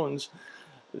stones.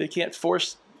 They can't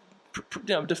force.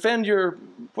 Defend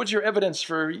what's your evidence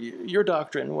for your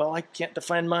doctrine? Well, I can't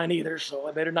defend mine either, so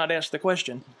I better not ask the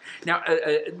question. Now,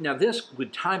 now this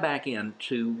would tie back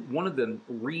into one of the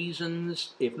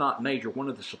reasons, if not major, one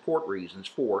of the support reasons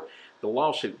for the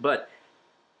lawsuit. But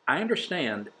I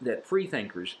understand that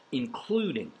Freethinkers,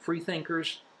 including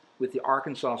Freethinkers with the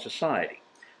Arkansas Society,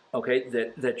 okay,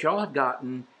 that y'all have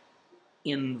gotten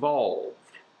involved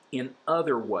in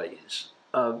other ways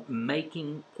of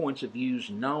making points of views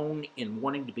known, in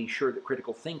wanting to be sure that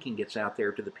critical thinking gets out there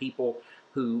to the people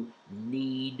who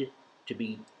need to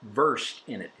be versed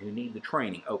in it, who need the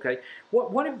training, okay?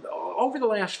 What have, over the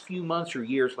last few months or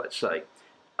years, let's say,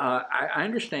 I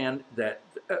understand that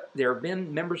there have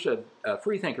been members of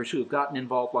Freethinkers who have gotten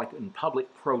involved, like in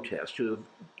public protests, who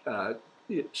have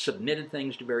submitted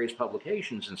things to various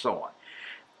publications and so on.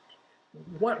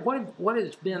 What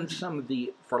has been some of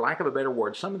the, for lack of a better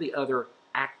word, some of the other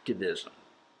activism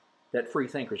that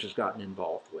Freethinkers has gotten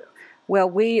involved with? Well,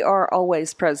 we are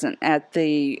always present at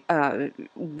the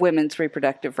women's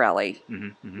reproductive rally,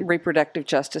 reproductive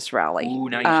justice rally. Ooh,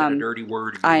 now you said a dirty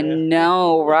word again. I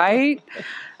know, right?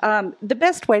 The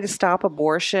best way to stop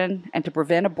abortion and to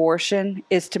prevent abortion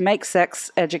is to make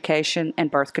sex education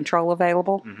and birth control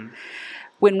available.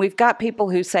 When we've got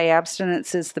people who say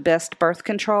abstinence is the best birth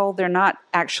control, they're not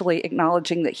actually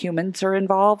acknowledging that humans are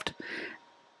involved.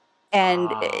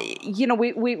 And, you know,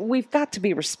 we've got to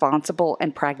be responsible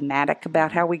and pragmatic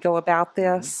about how we go about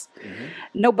this.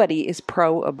 Nobody is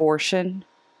pro-abortion,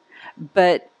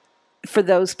 but for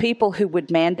those people who would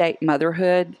mandate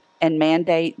motherhood and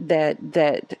mandate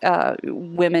that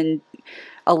women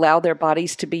allow their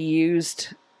bodies to be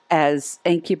used as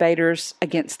incubators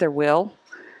against their will,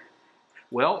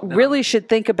 really should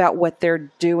think about what they're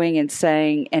doing and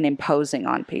saying and imposing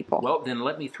on people. Well, then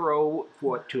let me throw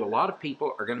what to a lot of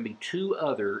people are going to be two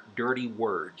other dirty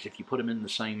words if you put them in the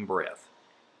same breath.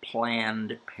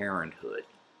 Planned Parenthood.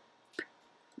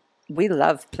 We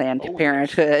love Planned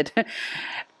Parenthood.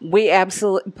 Yes.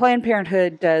 Planned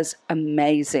Parenthood does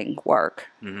amazing work.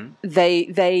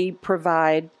 They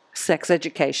provide sex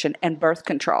education and birth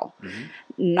control,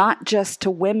 not just to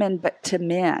women, but to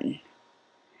men.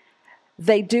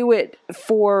 They do it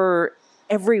for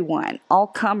everyone, all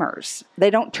comers. They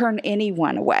don't turn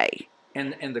anyone away.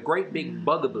 And the great big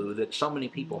bugaboo that so many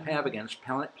people have against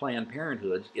Planned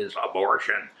Parenthood is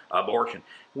abortion, abortion.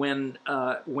 When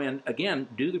again,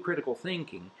 do the critical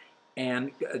thinking. And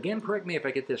again, correct me if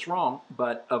I get this wrong,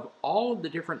 but of all of the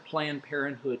different Planned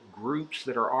Parenthood groups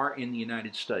that are in the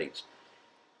United States,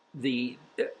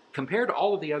 compared to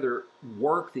all of the other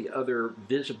work, the other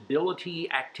visibility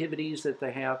activities that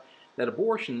they have, that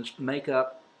abortions make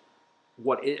up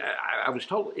I was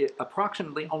told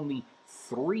approximately only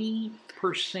 3%.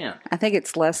 I think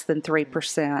it's less than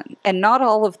 3%. And not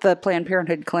all of the Planned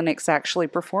Parenthood clinics actually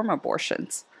perform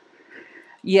abortions.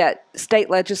 Yet state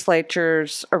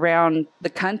legislatures around the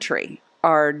country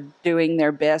are doing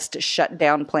their best to shut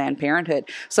down Planned Parenthood.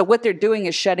 So what they're doing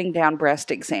is shutting down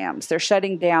breast exams. They're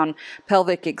shutting down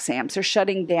pelvic exams. They're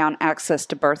shutting down access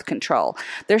to birth control.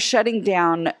 They're shutting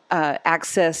down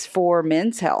access for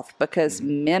men's health, because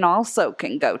men also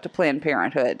can go to Planned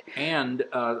Parenthood. And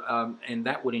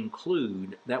that would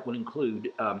include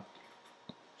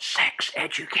sex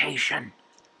education.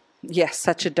 Yes,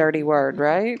 such a dirty word,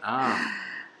 right?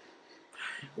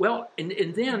 Well,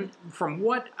 and then from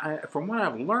what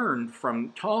I've learned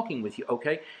from talking with you,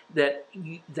 okay, that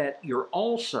you're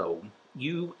also,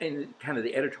 you in kind of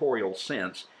the editorial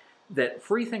sense, that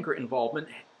freethinker involvement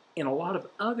in a lot of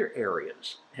other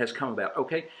areas has come about.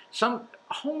 Okay, some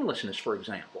homelessness, for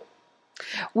example.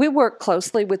 We work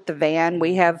closely with the van.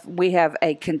 We have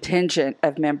a contingent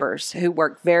of members who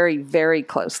work very, very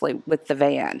closely with the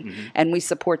van, and we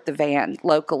support the van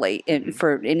locally. And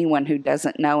for anyone who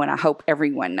doesn't know, and I hope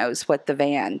everyone knows what the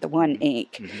van, the One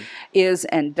Inc., is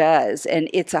and does, and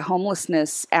it's a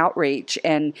homelessness outreach.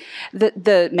 And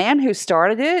the man who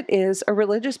started it is a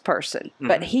religious person,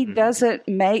 but he doesn't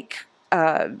make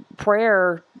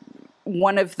prayer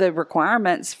one of the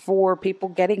requirements for people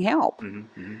getting help.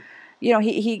 You know,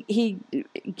 he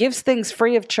gives things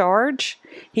free of charge.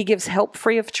 He gives help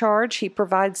free of charge. He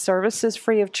provides services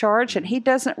free of charge, and he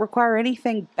doesn't require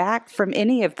anything back from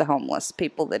any of the homeless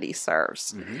people that he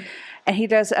serves. And he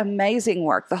does amazing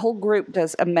work. The whole group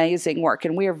does amazing work,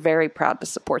 and we are very proud to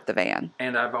support the van.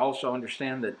 And I've also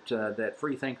understand that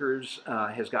Freethinkers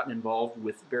has gotten involved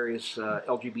with various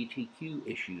LGBTQ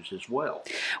issues as well.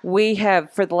 We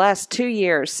have, for the last 2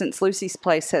 years, since Lucy's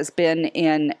Place has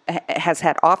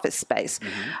had office space,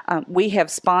 we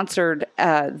have sponsored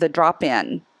the drop-in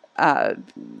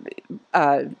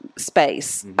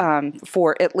space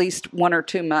for at least 1 or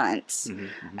 2 months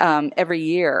every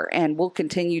year, and we'll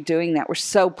continue doing that. We're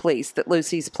so pleased that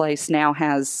Lucy's Place now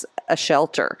has a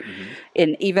shelter,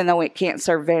 and even though it can't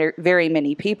serve very, very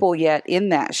many people yet in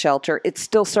that shelter, it's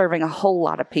still serving a whole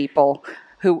lot of people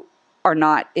who are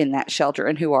not in that shelter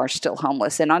and who are still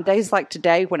homeless. And on days like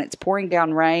today, when it's pouring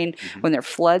down rain, when there are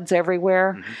floods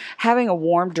everywhere, having a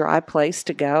warm, dry place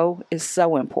to go is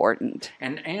so important.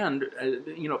 And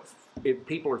you know, if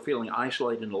people are feeling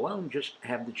isolated and alone, just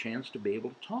have the chance to be able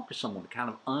to talk to someone, to kind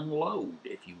of unload,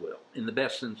 if you will, in the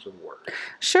best sense of the word.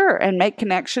 Sure, and make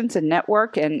connections and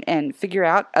network and figure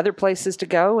out other places to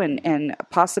go and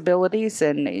possibilities,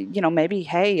 and, you know, maybe,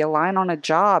 hey, align on a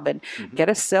job and get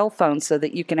a cell phone so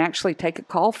that you can actually take a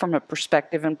call from a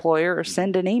prospective employer or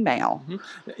send an email.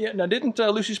 Yeah. Now, didn't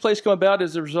Lucy's Place come about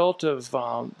as a result of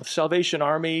the Salvation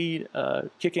Army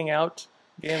kicking out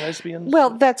gay and lesbians? Well,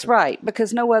 that's right,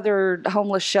 because no other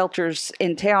homeless shelters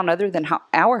in town other than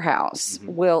our house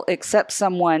will accept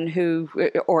someone who,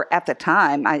 or at the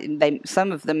time,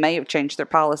 some of them may have changed their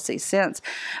policy since,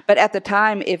 but at the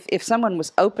time, if someone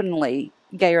was openly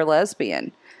gay or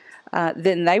lesbian,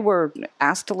 then they were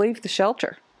asked to leave the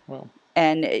shelter. Well.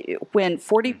 And when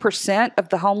 40% of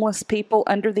the homeless people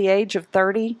under the age of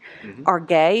 30 are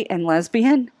gay and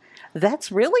lesbian,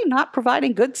 that's really not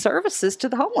providing good services to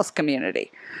the homeless community.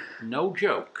 No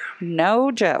joke. No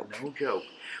joke. No joke.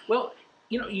 Well,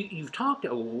 you know, you've talked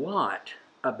a lot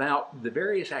about the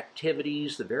various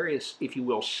activities, the various, if you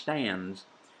will, stands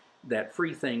that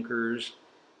freethinkers,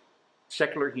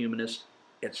 secular humanists,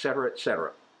 et cetera,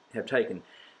 have taken.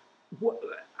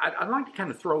 I'd like to kind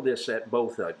of throw this at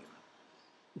both of you.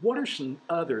 What are some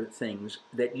other things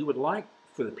that you would like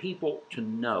for the people to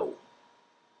know?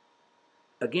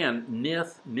 Again,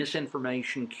 myth,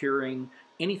 misinformation, curing,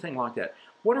 anything like that.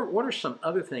 What are some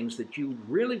other things that you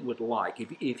really would like,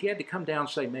 if you had to come down,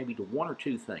 say, maybe to 1 or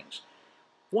 2 things?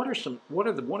 What are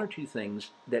the 1 or 2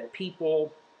 things that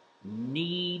people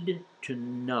need to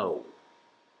know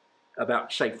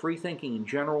about, say, free thinking in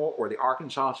general, or the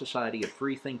Arkansas Society of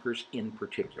Freethinkers in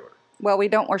particular? Well, we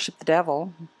don't worship the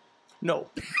devil. No.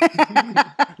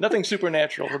 Nothing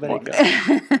supernatural of any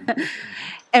kind.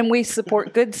 And we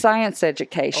support good science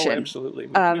education. Oh, absolutely.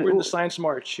 We were in the Science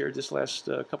March here this last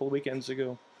couple of weekends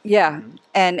ago. Yeah,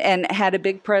 and had a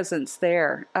big presence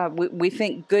there. We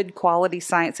think good quality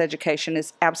science education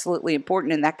is absolutely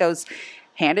important, and that goes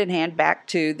hand in hand back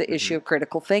to the issue of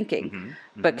critical thinking.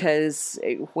 Because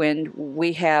when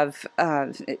we have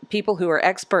people who are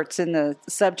experts in the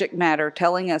subject matter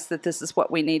telling us that this is what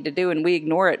we need to do, and we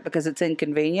ignore it because it's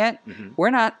inconvenient, we're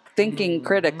not thinking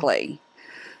critically.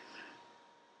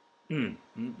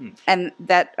 And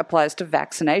that applies to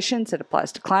vaccinations, it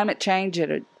applies to climate change,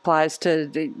 it applies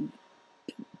to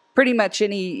pretty much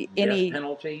any Death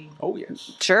penalty. Oh,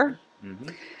 yes. Sure.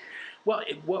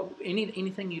 Well,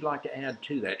 anything you'd like to add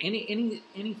to that?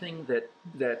 Anything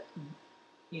that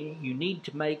you need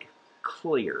to make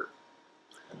clear?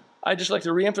 I'd just like to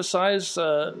reemphasize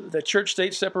that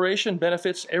church-state separation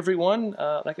benefits everyone,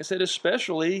 like I said,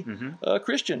 especially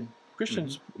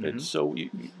Christians. So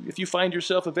if you find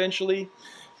yourself eventually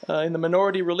in the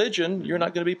minority religion, you're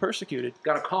not going to be persecuted.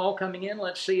 Got a call coming in.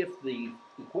 Let's see if the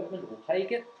equipment will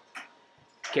take it.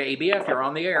 KABF, you're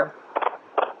on the air.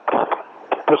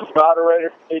 Mr.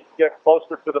 Moderator, you need to get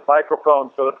closer to the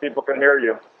microphone so that people can hear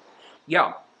you.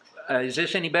 Yeah. Is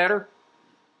this any better?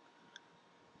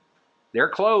 They're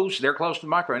close. They're close to the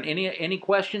microphone. Any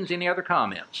questions? Any other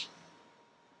comments?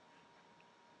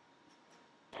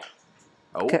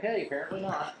 Okay, apparently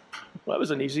not. Well, that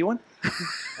was an easy one.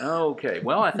 Okay.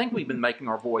 Well, I think we've been making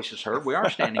our voices heard. We are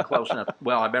standing close enough.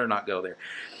 Well, I better not go there.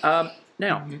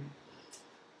 Now,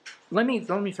 let me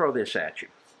throw this at you.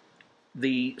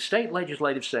 The state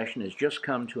legislative session has just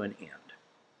come to an end.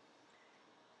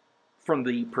 From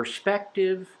the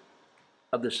perspective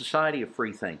of the Society of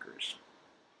Freethinkers,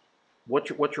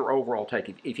 what's your overall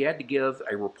take? If you had to give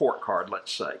a report card,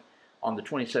 let's say, on the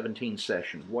 2017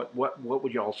 session, what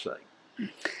would y'all say?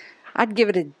 I'd give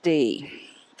it a D.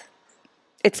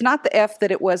 It's not the F that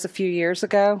it was a few years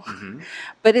ago,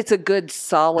 but it's a good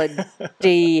solid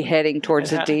D heading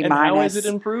towards a D minus. And how has it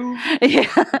improved?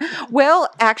 Yeah. Well,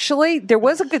 actually, there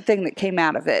was a good thing that came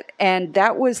out of it, and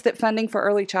that was that funding for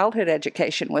early childhood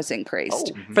education was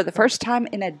increased for the first time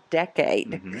in a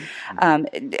decade.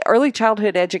 Early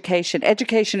childhood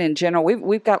education in general,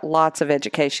 we've got lots of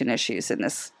education issues in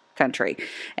this country,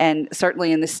 and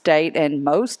certainly in the state, and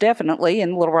most definitely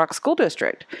in Little Rock School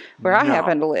District, where I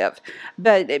happen to live.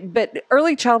 But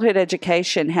early childhood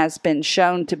education has been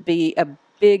shown to be a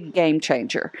big game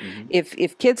changer.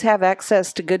 If kids have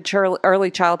access to good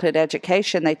early childhood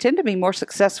education, they tend to be more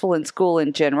successful in school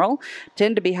in general,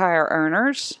 tend to be higher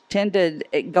earners, tend to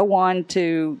go on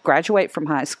to graduate from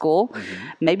high school,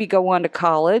 maybe go on to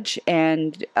college,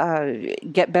 and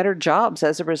get better jobs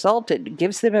as a result. It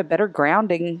gives them a better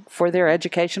grounding for their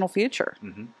educational future.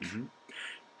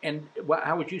 And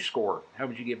how would you score? How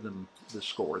would you give them the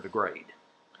score, the grade?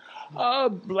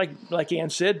 Like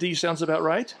Ann said, D sounds about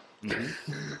right.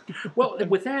 Well,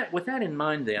 with that in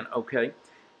mind, then, okay,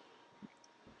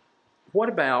 what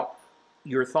about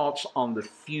your thoughts on the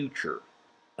future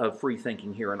of free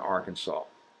thinking here in Arkansas,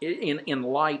 in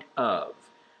light of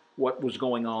what was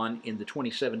going on in the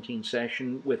 2017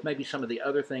 session, with maybe some of the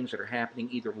other things that are happening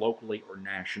either locally or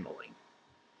nationally?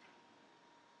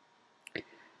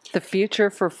 The future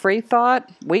for free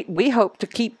thought, we hope to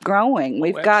keep growing.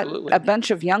 We've got a bunch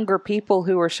of younger people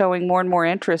who are showing more and more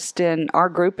interest in our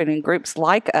group and in groups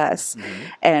like us,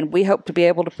 and we hope to be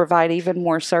able to provide even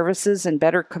more services and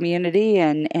better community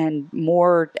and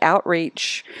more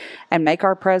outreach and make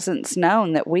our presence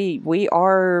known, that we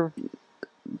are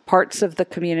parts of the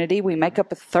community. We make up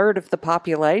a third of the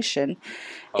population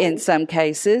in some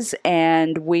cases,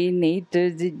 and we need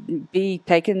to be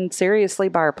taken seriously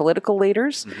by our political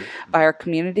leaders, by our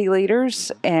community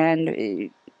leaders,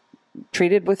 and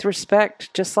treated with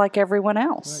respect just like everyone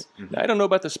else. I don't know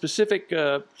about the specific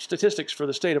statistics for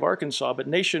the state of Arkansas, but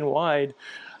nationwide,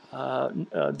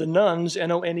 the nuns,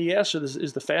 N-O-N-E-S,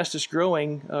 is the fastest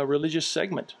growing religious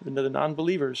segment, the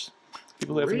non-believers.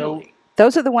 People who have no...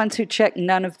 Those are the ones who check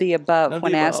none of the above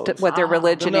when asked what their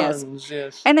religion is.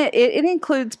 Yes. And it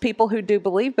includes people who do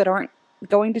believe but aren't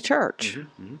going to church.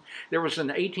 There was an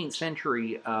 18th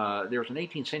century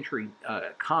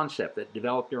concept that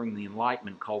developed during the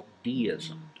Enlightenment called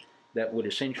deism that would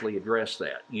essentially address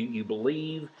that. You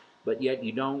believe, but yet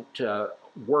you don't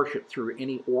worship through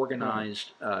any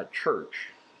organized church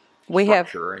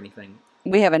structure or anything.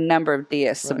 We have a number of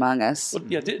deists among us. Well,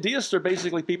 yeah, deists are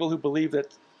basically people who believe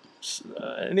that,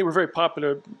 and they were very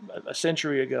popular a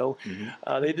century ago.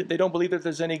 They don't believe that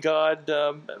there's any God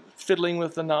fiddling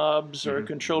with the knobs or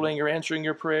controlling or answering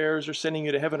your prayers or sending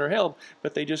you to heaven or hell,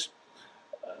 but they just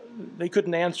they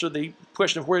couldn't answer the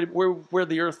question of where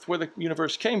the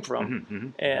universe came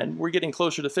from. And we're getting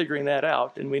closer to figuring that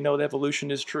out, and we know that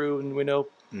evolution is true, and we know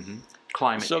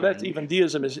climate so change. that's even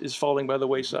deism is falling by the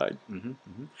wayside.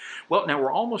 Well, now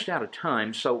we're almost out of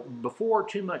time, so before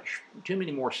too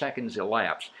many more seconds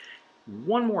elapse,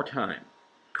 one more time,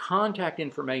 contact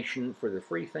information for the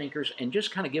free thinkers, and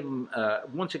just kind of give them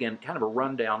once again kind of a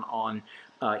rundown on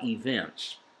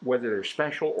events, whether they're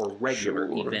special or regular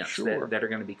events that are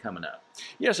going to be coming up.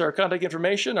 Yes, our contact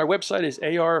information, our website is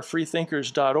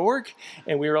arfreethinkers.org,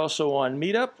 and we are also on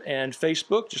Meetup and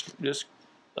Facebook. Just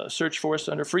search for us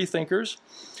under Freethinkers.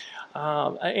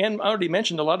 And I already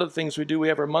mentioned a lot of the things we do. We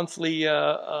have our monthly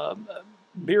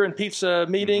beer and pizza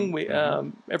meeting. We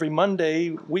every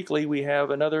Monday, weekly, we have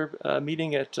another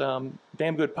meeting at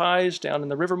Damn Good Pies down in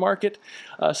the River Market.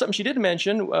 Something she didn't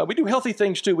mention, we do healthy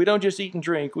things too. We don't just eat and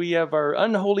drink. We have our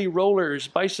Unholy Rollers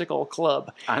Bicycle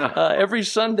Club every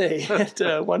Sunday at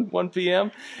 1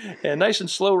 p.m. And nice and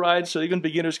slow rides, so even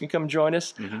beginners can come join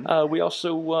us. We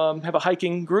also have a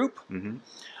hiking group.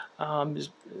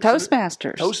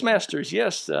 Toastmasters. Toastmasters,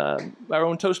 yes. Our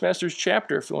own Toastmasters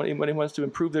chapter if anybody wants to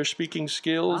improve their speaking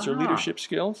skills or leadership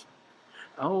skills.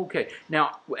 Okay.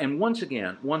 Now, and once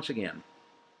again,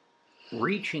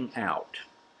 reaching out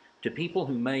to people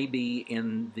who may be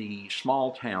in the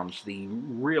small towns, the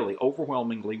really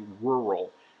overwhelmingly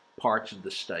rural parts of the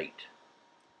state.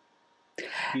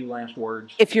 A few last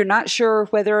words. If you're not sure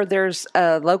whether there's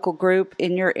a local group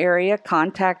in your area,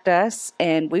 contact us,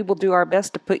 and we will do our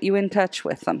best to put you in touch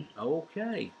with them.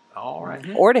 Okay. All right.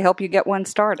 Or to help you get one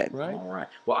started. Right. All right.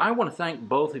 Well, I want to thank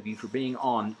both of you for being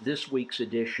on this week's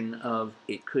edition of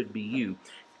It Could Be You.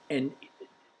 And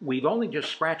we've only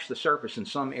just scratched the surface in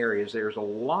some areas. There's a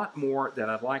lot more that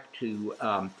I'd like to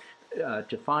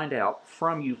find out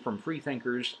from you, from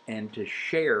Freethinkers, and to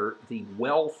share the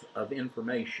wealth of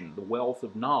information, the wealth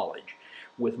of knowledge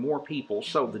with more people.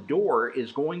 So the door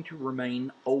is going to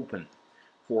remain open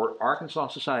for Arkansas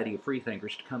Society of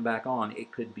Freethinkers to come back on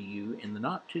It Could Be You in the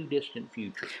not too distant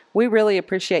future. We really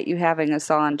appreciate you having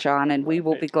us on, John, and we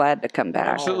will be glad to come back.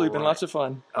 Absolutely, been lots of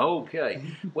fun. Okay.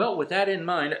 Well, with that in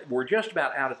mind, we're just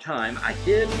about out of time. I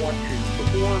did want to,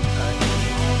 before